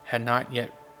latter had not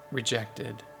yet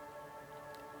rejected.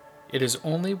 It is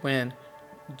only when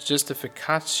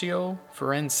justificatio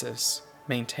forensis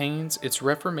maintains its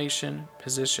Reformation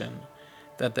position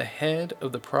that the head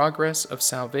of the progress of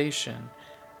salvation,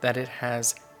 that it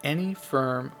has any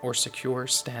firm or secure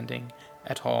standing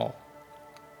at all.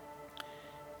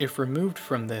 If removed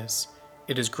from this,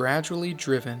 it is gradually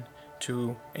driven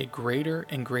to a greater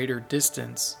and greater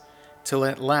distance, till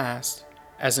at last,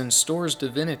 as in Storr's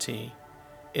divinity,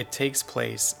 it takes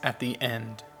place at the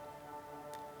end.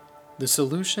 The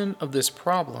solution of this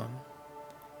problem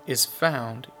is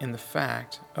found in the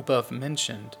fact above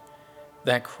mentioned,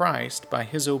 that Christ, by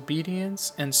his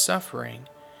obedience and suffering,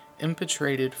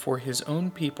 impetrated for his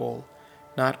own people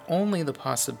not only the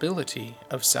possibility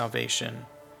of salvation,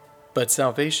 but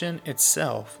salvation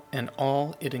itself and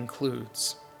all it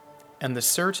includes, and the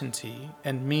certainty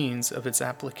and means of its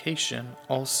application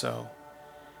also.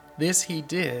 This he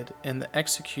did in the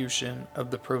execution of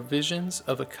the provisions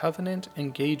of a covenant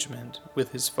engagement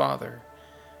with his Father,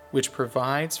 which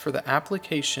provides for the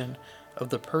application of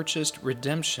the purchased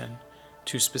redemption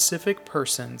to specific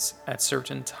persons at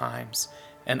certain times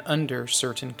and under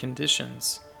certain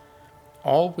conditions,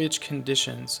 all which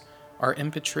conditions are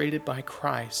impetrated by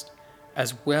Christ,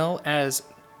 as well as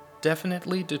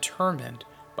definitely determined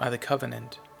by the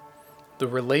covenant. The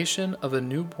relation of a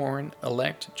newborn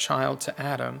elect child to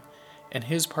Adam and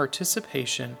his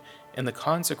participation in the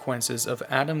consequences of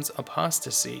Adam's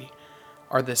apostasy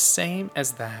are the same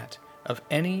as that of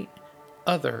any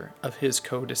other of his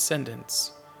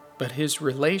co-descendants, but his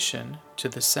relation to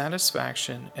the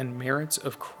satisfaction and merits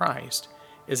of Christ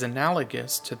is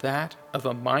analogous to that of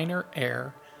a minor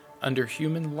heir under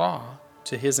human law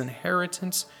to his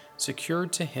inheritance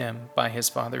secured to him by his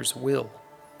father's will.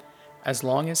 As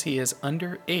long as he is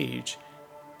under age,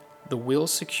 the will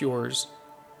secures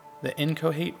the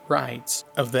inchoate rights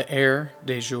of the heir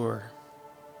de jure.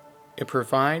 It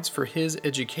provides for his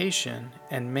education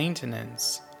and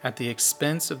maintenance at the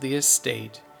expense of the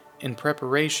estate in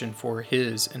preparation for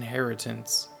his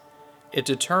inheritance. It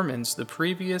determines the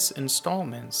previous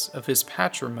installments of his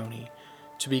patrimony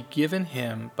to be given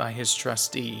him by his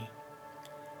trustee.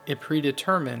 It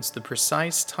predetermines the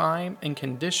precise time and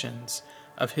conditions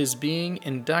of his being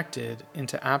inducted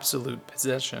into absolute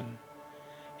possession.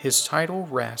 His title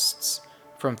rests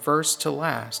from first to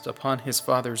last upon his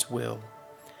Father's will.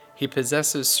 He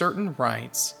possesses certain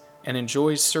rights and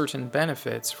enjoys certain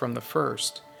benefits from the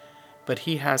first, but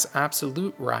he has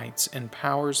absolute rights and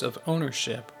powers of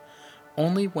ownership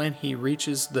only when he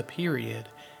reaches the period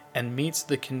and meets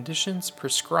the conditions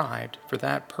prescribed for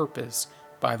that purpose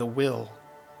by the will.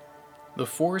 The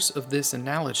force of this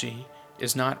analogy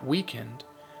is not weakened,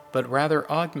 but rather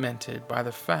augmented by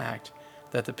the fact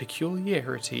that the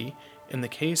peculiarity in the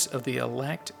case of the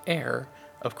elect heir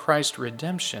of Christ's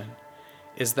redemption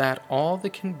is that all the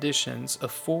conditions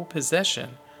of full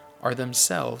possession are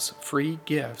themselves free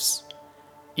gifts,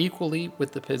 equally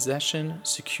with the possession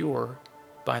secure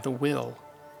by the will,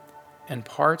 and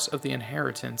parts of the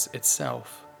inheritance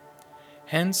itself.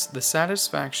 Hence, the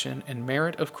satisfaction and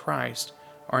merit of Christ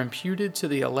are imputed to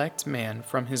the elect man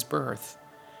from his birth,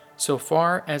 so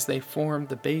far as they form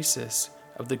the basis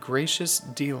of the gracious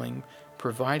dealing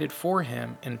provided for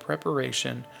him in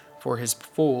preparation for his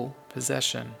full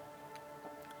possession.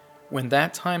 When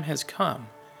that time has come,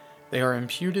 they are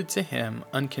imputed to him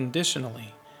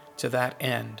unconditionally to that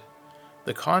end,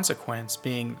 the consequence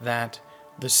being that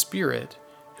the Spirit,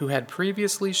 who had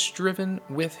previously striven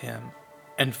with him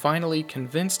and finally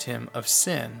convinced him of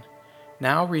sin,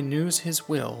 now renews his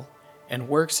will and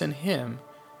works in him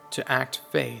to act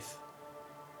faith,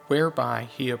 whereby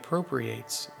he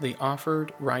appropriates the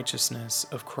offered righteousness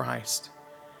of Christ,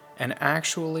 and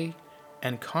actually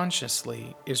and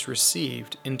consciously is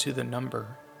received into the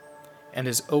number, and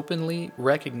is openly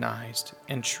recognized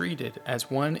and treated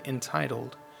as one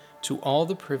entitled to all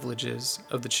the privileges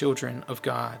of the children of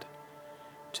God.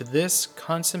 To this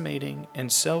consummating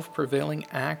and self-prevailing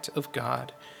act of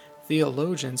God,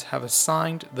 theologians have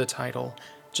assigned the title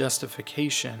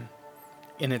justification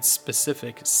in its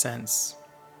specific sense.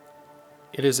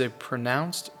 It is a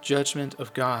pronounced judgment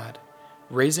of God,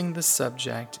 raising the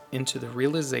subject into the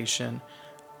realization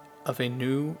of a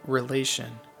new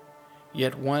relation,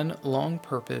 yet one long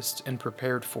purposed and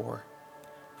prepared for.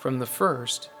 From the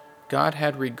first, God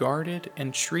had regarded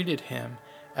and treated him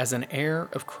as an heir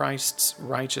of Christ's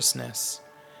righteousness.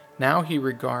 Now he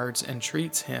regards and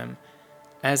treats him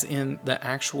as in the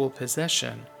actual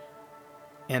possession,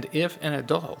 and if an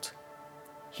adult,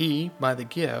 he, by the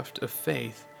gift of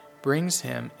faith, brings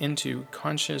him into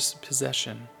conscious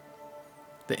possession.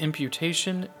 The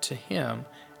imputation to him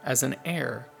as an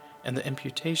heir and the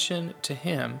imputation to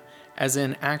him as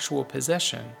in actual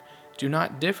possession do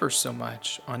not differ so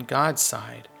much on God's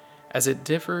side as it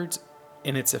differs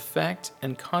in its effect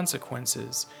and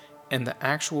consequences in the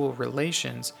actual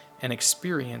relations and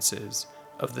experiences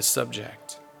of the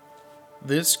subject.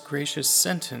 This gracious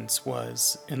sentence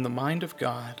was, in the mind of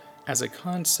God, as a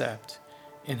concept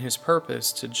in his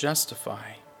purpose to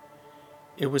justify.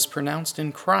 It was pronounced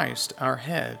in Christ, our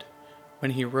head,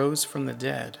 when he rose from the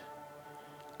dead.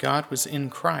 God was in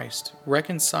Christ,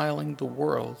 reconciling the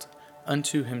world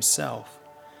unto himself,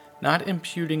 not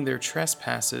imputing their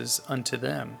trespasses unto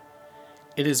them.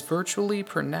 It is virtually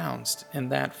pronounced in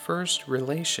that first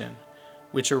relation,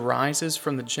 which arises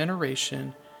from the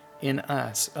generation in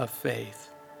us of faith.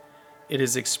 It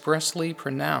is expressly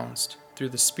pronounced through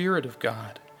the Spirit of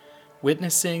God,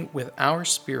 witnessing with our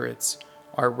spirits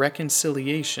our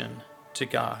reconciliation to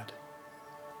God.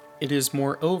 It is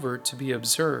moreover to be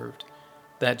observed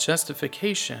that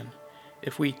justification,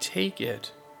 if we take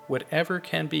it, whatever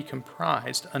can be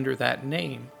comprised under that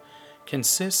name,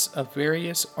 consists of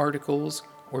various articles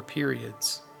or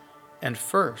periods. And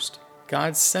first,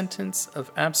 God's sentence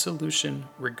of absolution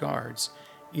regards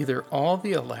either all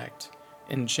the elect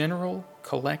in general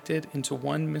collected into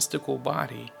one mystical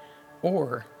body,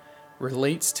 or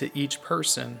relates to each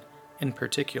person in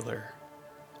particular.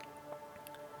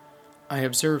 I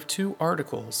observe 2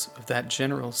 articles of that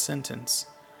general sentence,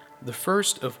 the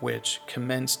first of which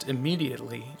commenced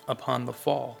immediately upon the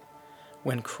fall,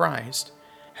 when Christ,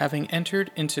 having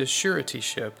entered into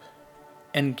suretyship,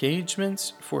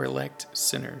 engagements for elect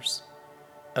sinners,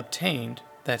 obtained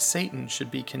that Satan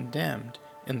should be condemned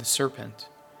in the serpent.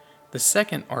 The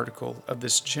second article of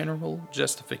this general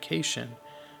justification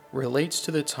relates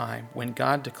to the time when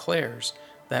God declares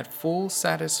that full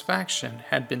satisfaction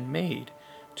had been made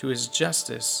to his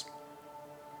justice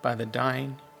by the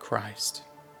dying Christ.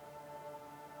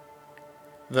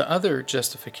 The other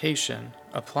justification,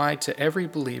 applied to every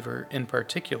believer in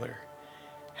particular,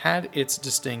 had its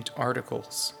distinct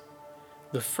articles.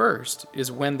 The first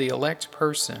is when the elect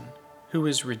person, who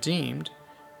is redeemed,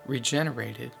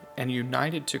 regenerated, and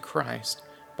united to Christ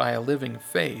by a living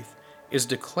faith, is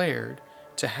declared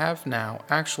to have now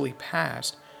actually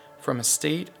passed from a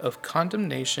state of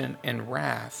condemnation and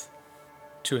wrath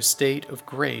to a state of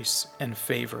grace and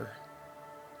favor.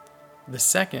 The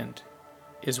second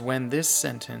is when this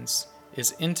sentence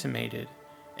is intimated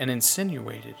and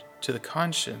insinuated to the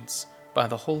conscience by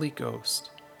the Holy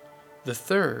Ghost. The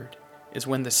third is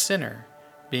when the sinner,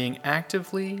 being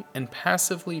actively and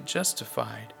passively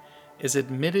justified, is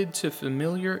admitted to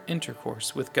familiar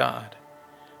intercourse with God.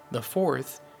 The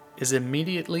fourth is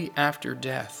immediately after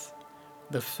death.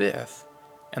 The fifth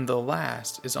and the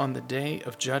last is on the day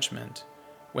of judgment,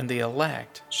 when the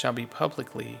elect shall be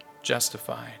publicly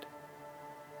justified.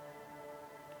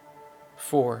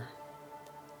 4.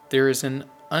 There is an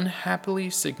unhappily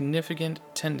significant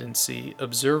tendency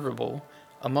observable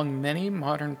among many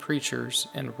modern preachers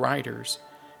and writers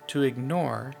to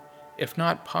ignore, if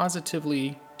not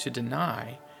positively to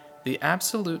deny, the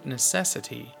absolute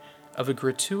necessity of a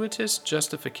gratuitous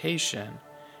justification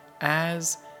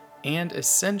as an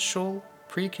essential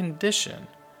precondition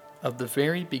of the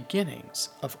very beginnings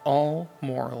of all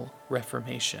moral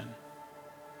reformation.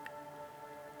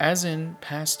 As in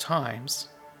past times,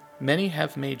 many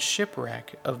have made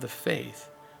shipwreck of the faith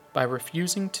by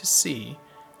refusing to see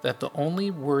that the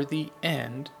only worthy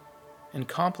end and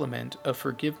complement of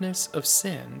forgiveness of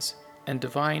sins and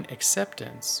divine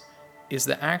acceptance is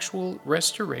the actual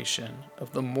restoration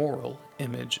of the moral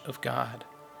image of God.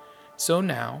 So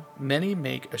now many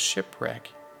make a shipwreck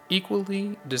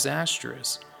equally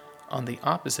disastrous on the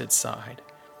opposite side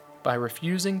by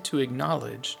refusing to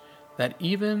acknowledge that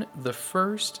even the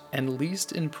first and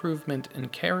least improvement in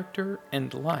character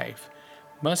and life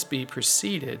must be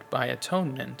preceded by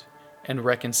atonement and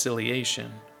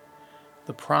reconciliation.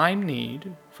 The prime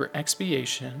need for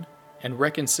expiation and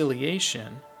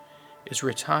reconciliation is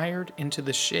retired into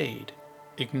the shade,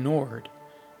 ignored,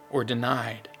 or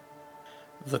denied.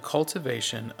 The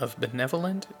cultivation of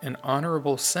benevolent and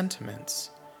honorable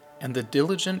sentiments and the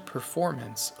diligent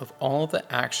performance of all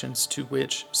the actions to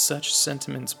which such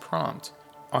sentiments prompt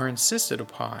are insisted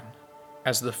upon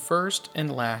as the first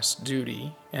and last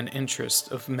duty and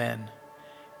interest of men.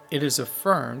 It is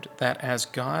affirmed that as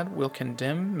God will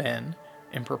condemn men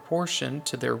in proportion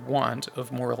to their want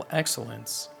of moral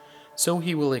excellence, so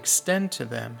he will extend to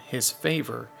them his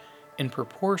favor in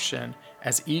proportion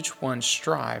as each one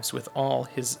strives with all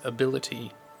his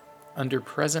ability, under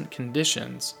present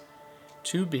conditions,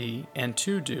 to be and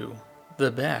to do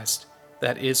the best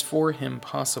that is for him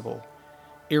possible,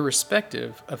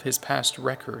 irrespective of his past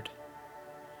record,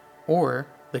 or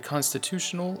the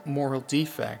constitutional moral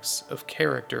defects of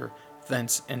character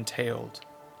thence entailed.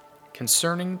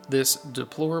 Concerning this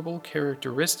deplorable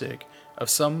characteristic of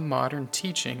some modern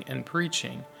teaching and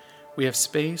preaching, we have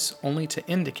space only to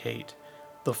indicate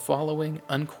the following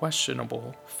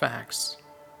unquestionable facts.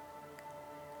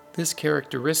 This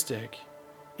characteristic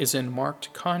is in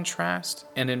marked contrast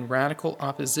and in radical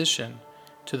opposition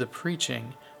to the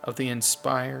preaching of the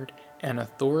inspired and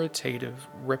authoritative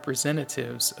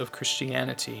representatives of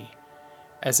Christianity,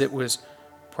 as it was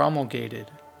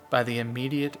promulgated by the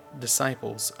immediate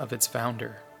disciples of its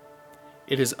founder.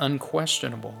 It is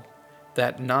unquestionable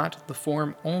that not the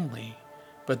form only,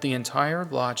 but the entire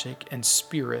logic and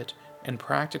spirit and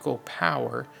practical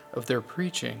power of their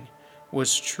preaching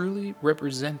was truly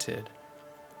represented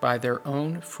by their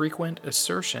own frequent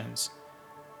assertions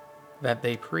that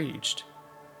they preached,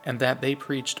 and that they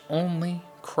preached only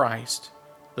Christ,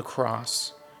 the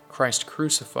cross, Christ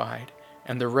crucified,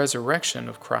 and the resurrection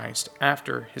of Christ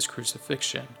after his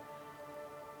crucifixion.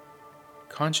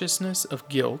 Consciousness of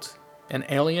guilt and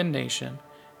alienation,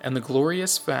 and the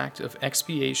glorious fact of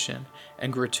expiation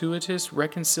and gratuitous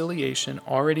reconciliation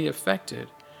already effected,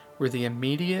 were the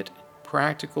immediate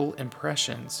practical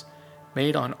impressions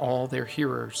made on all their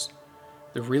hearers,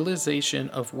 the realization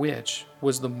of which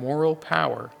was the moral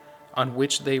power on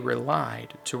which they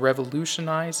relied to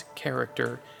revolutionize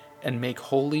character and make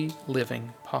holy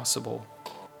living possible.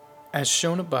 As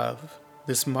shown above,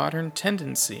 this modern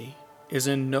tendency is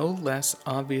in no less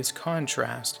obvious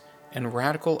contrast and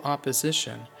radical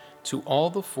opposition to all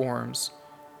the forms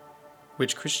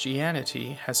which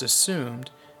Christianity has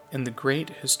assumed in the great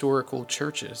historical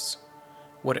churches.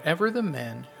 Whatever the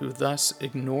men who thus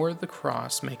ignore the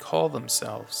cross may call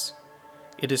themselves,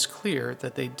 it is clear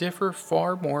that they differ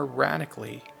far more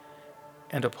radically,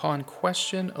 and upon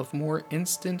question of more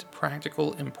instant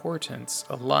practical importance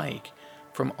alike,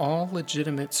 from all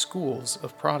legitimate schools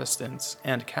of Protestants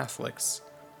and Catholics.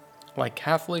 Like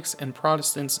Catholics and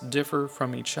Protestants differ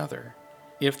from each other.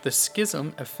 If the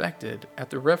schism effected at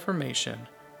the Reformation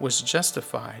was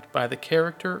justified by the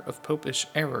character of popish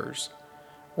errors,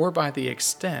 or by the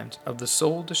extent of the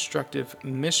soul-destructive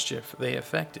mischief they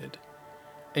effected,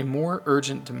 a more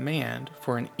urgent demand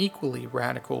for an equally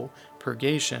radical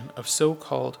purgation of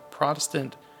so-called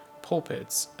Protestant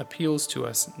pulpits appeals to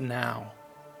us now.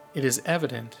 It is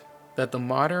evident that the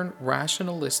modern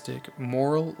rationalistic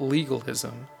moral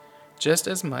legalism, just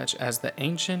as much as the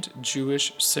ancient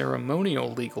Jewish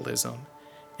ceremonial legalism,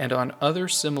 and on other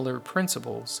similar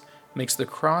principles, makes the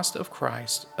cross of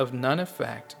Christ of none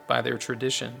effect by their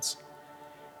traditions.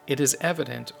 It is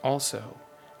evident also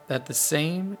that the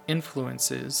same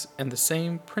influences and the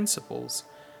same principles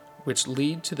which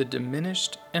lead to the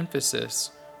diminished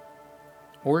emphasis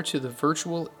or to the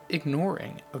virtual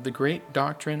ignoring of the great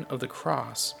doctrine of the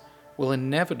cross will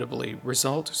inevitably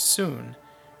result soon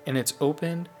in its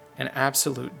open and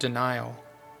absolute denial.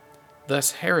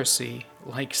 Thus heresy,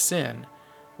 like sin,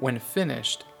 when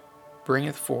finished,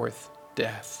 bringeth forth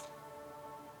death.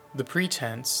 The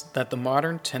pretense that the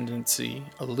modern tendency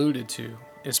alluded to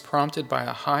is prompted by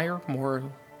a higher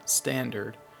moral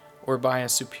standard or by a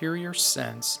superior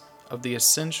sense of the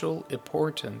essential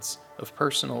importance of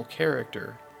personal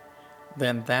character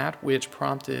than that which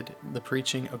prompted the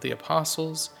preaching of the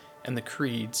apostles and the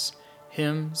creeds,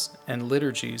 hymns, and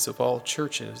liturgies of all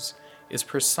churches is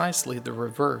precisely the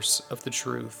reverse of the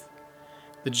truth.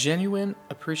 The genuine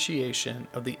appreciation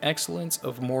of the excellence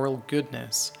of moral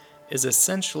goodness is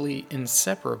essentially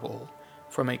inseparable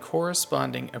from a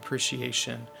corresponding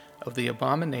appreciation of the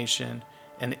abomination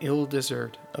and ill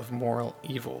desert of moral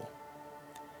evil.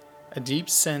 A deep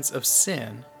sense of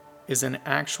sin is an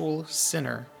actual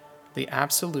sinner, the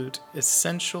absolute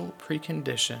essential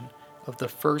precondition of the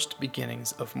first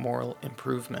beginnings of moral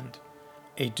improvement.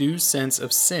 A due sense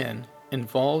of sin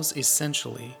involves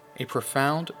essentially a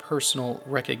profound personal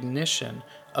recognition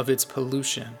of its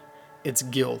pollution, its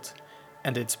guilt,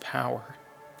 and its power.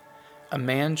 A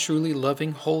man truly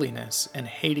loving holiness and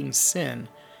hating sin,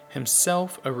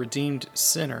 himself a redeemed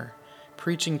sinner,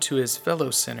 preaching to his fellow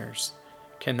sinners,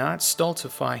 cannot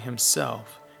stultify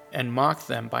himself and mock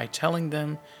them by telling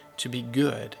them to be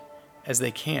good as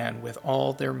they can with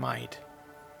all their might,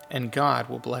 and God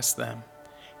will bless them.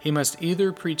 He must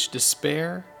either preach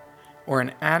despair or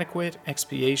an adequate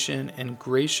expiation and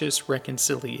gracious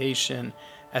reconciliation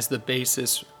as the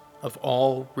basis of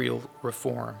all real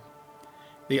reform.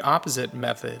 The opposite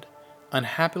method,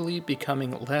 unhappily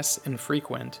becoming less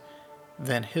infrequent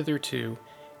than hitherto,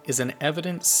 is an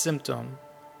evident symptom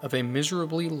of a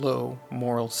miserably low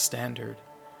moral standard.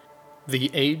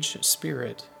 The age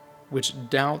spirit, which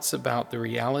doubts about the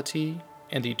reality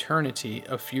and eternity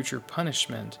of future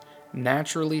punishment,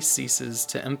 naturally ceases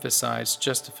to emphasize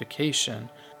justification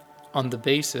on the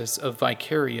basis of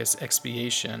vicarious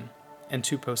expiation and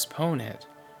to postpone it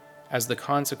as the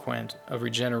consequent of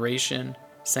regeneration,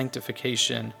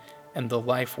 sanctification, and the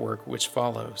life work which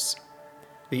follows.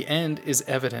 The end is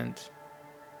evident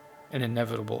and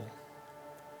inevitable.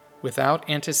 Without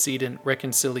antecedent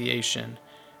reconciliation,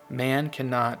 man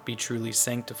cannot be truly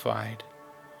sanctified.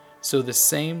 So the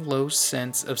same low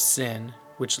sense of sin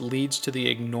which leads to the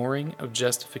ignoring of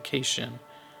justification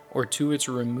or to its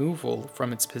removal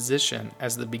from its position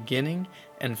as the beginning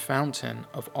and fountain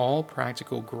of all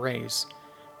practical grace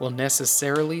will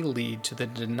necessarily lead to the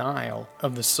denial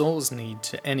of the soul's need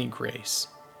to any grace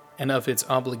and of its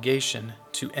obligation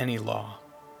to any law.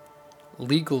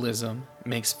 Legalism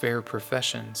makes fair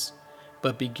professions,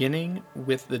 but beginning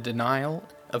with the denial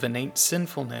of innate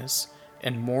sinfulness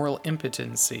and moral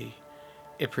impotency,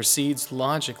 it proceeds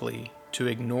logically to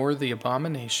ignore the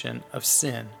abomination of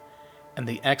sin and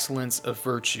the excellence of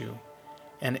virtue,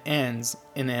 and ends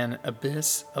in an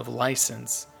abyss of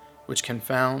license which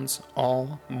confounds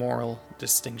all moral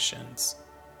distinctions.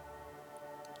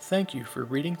 Thank you for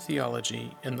reading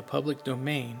theology in the public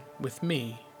domain with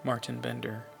me, Martin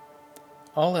Bender.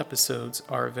 All episodes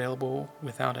are available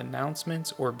without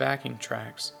announcements or backing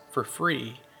tracks for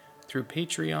free through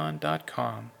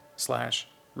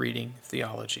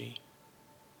patreon.com/readingtheology.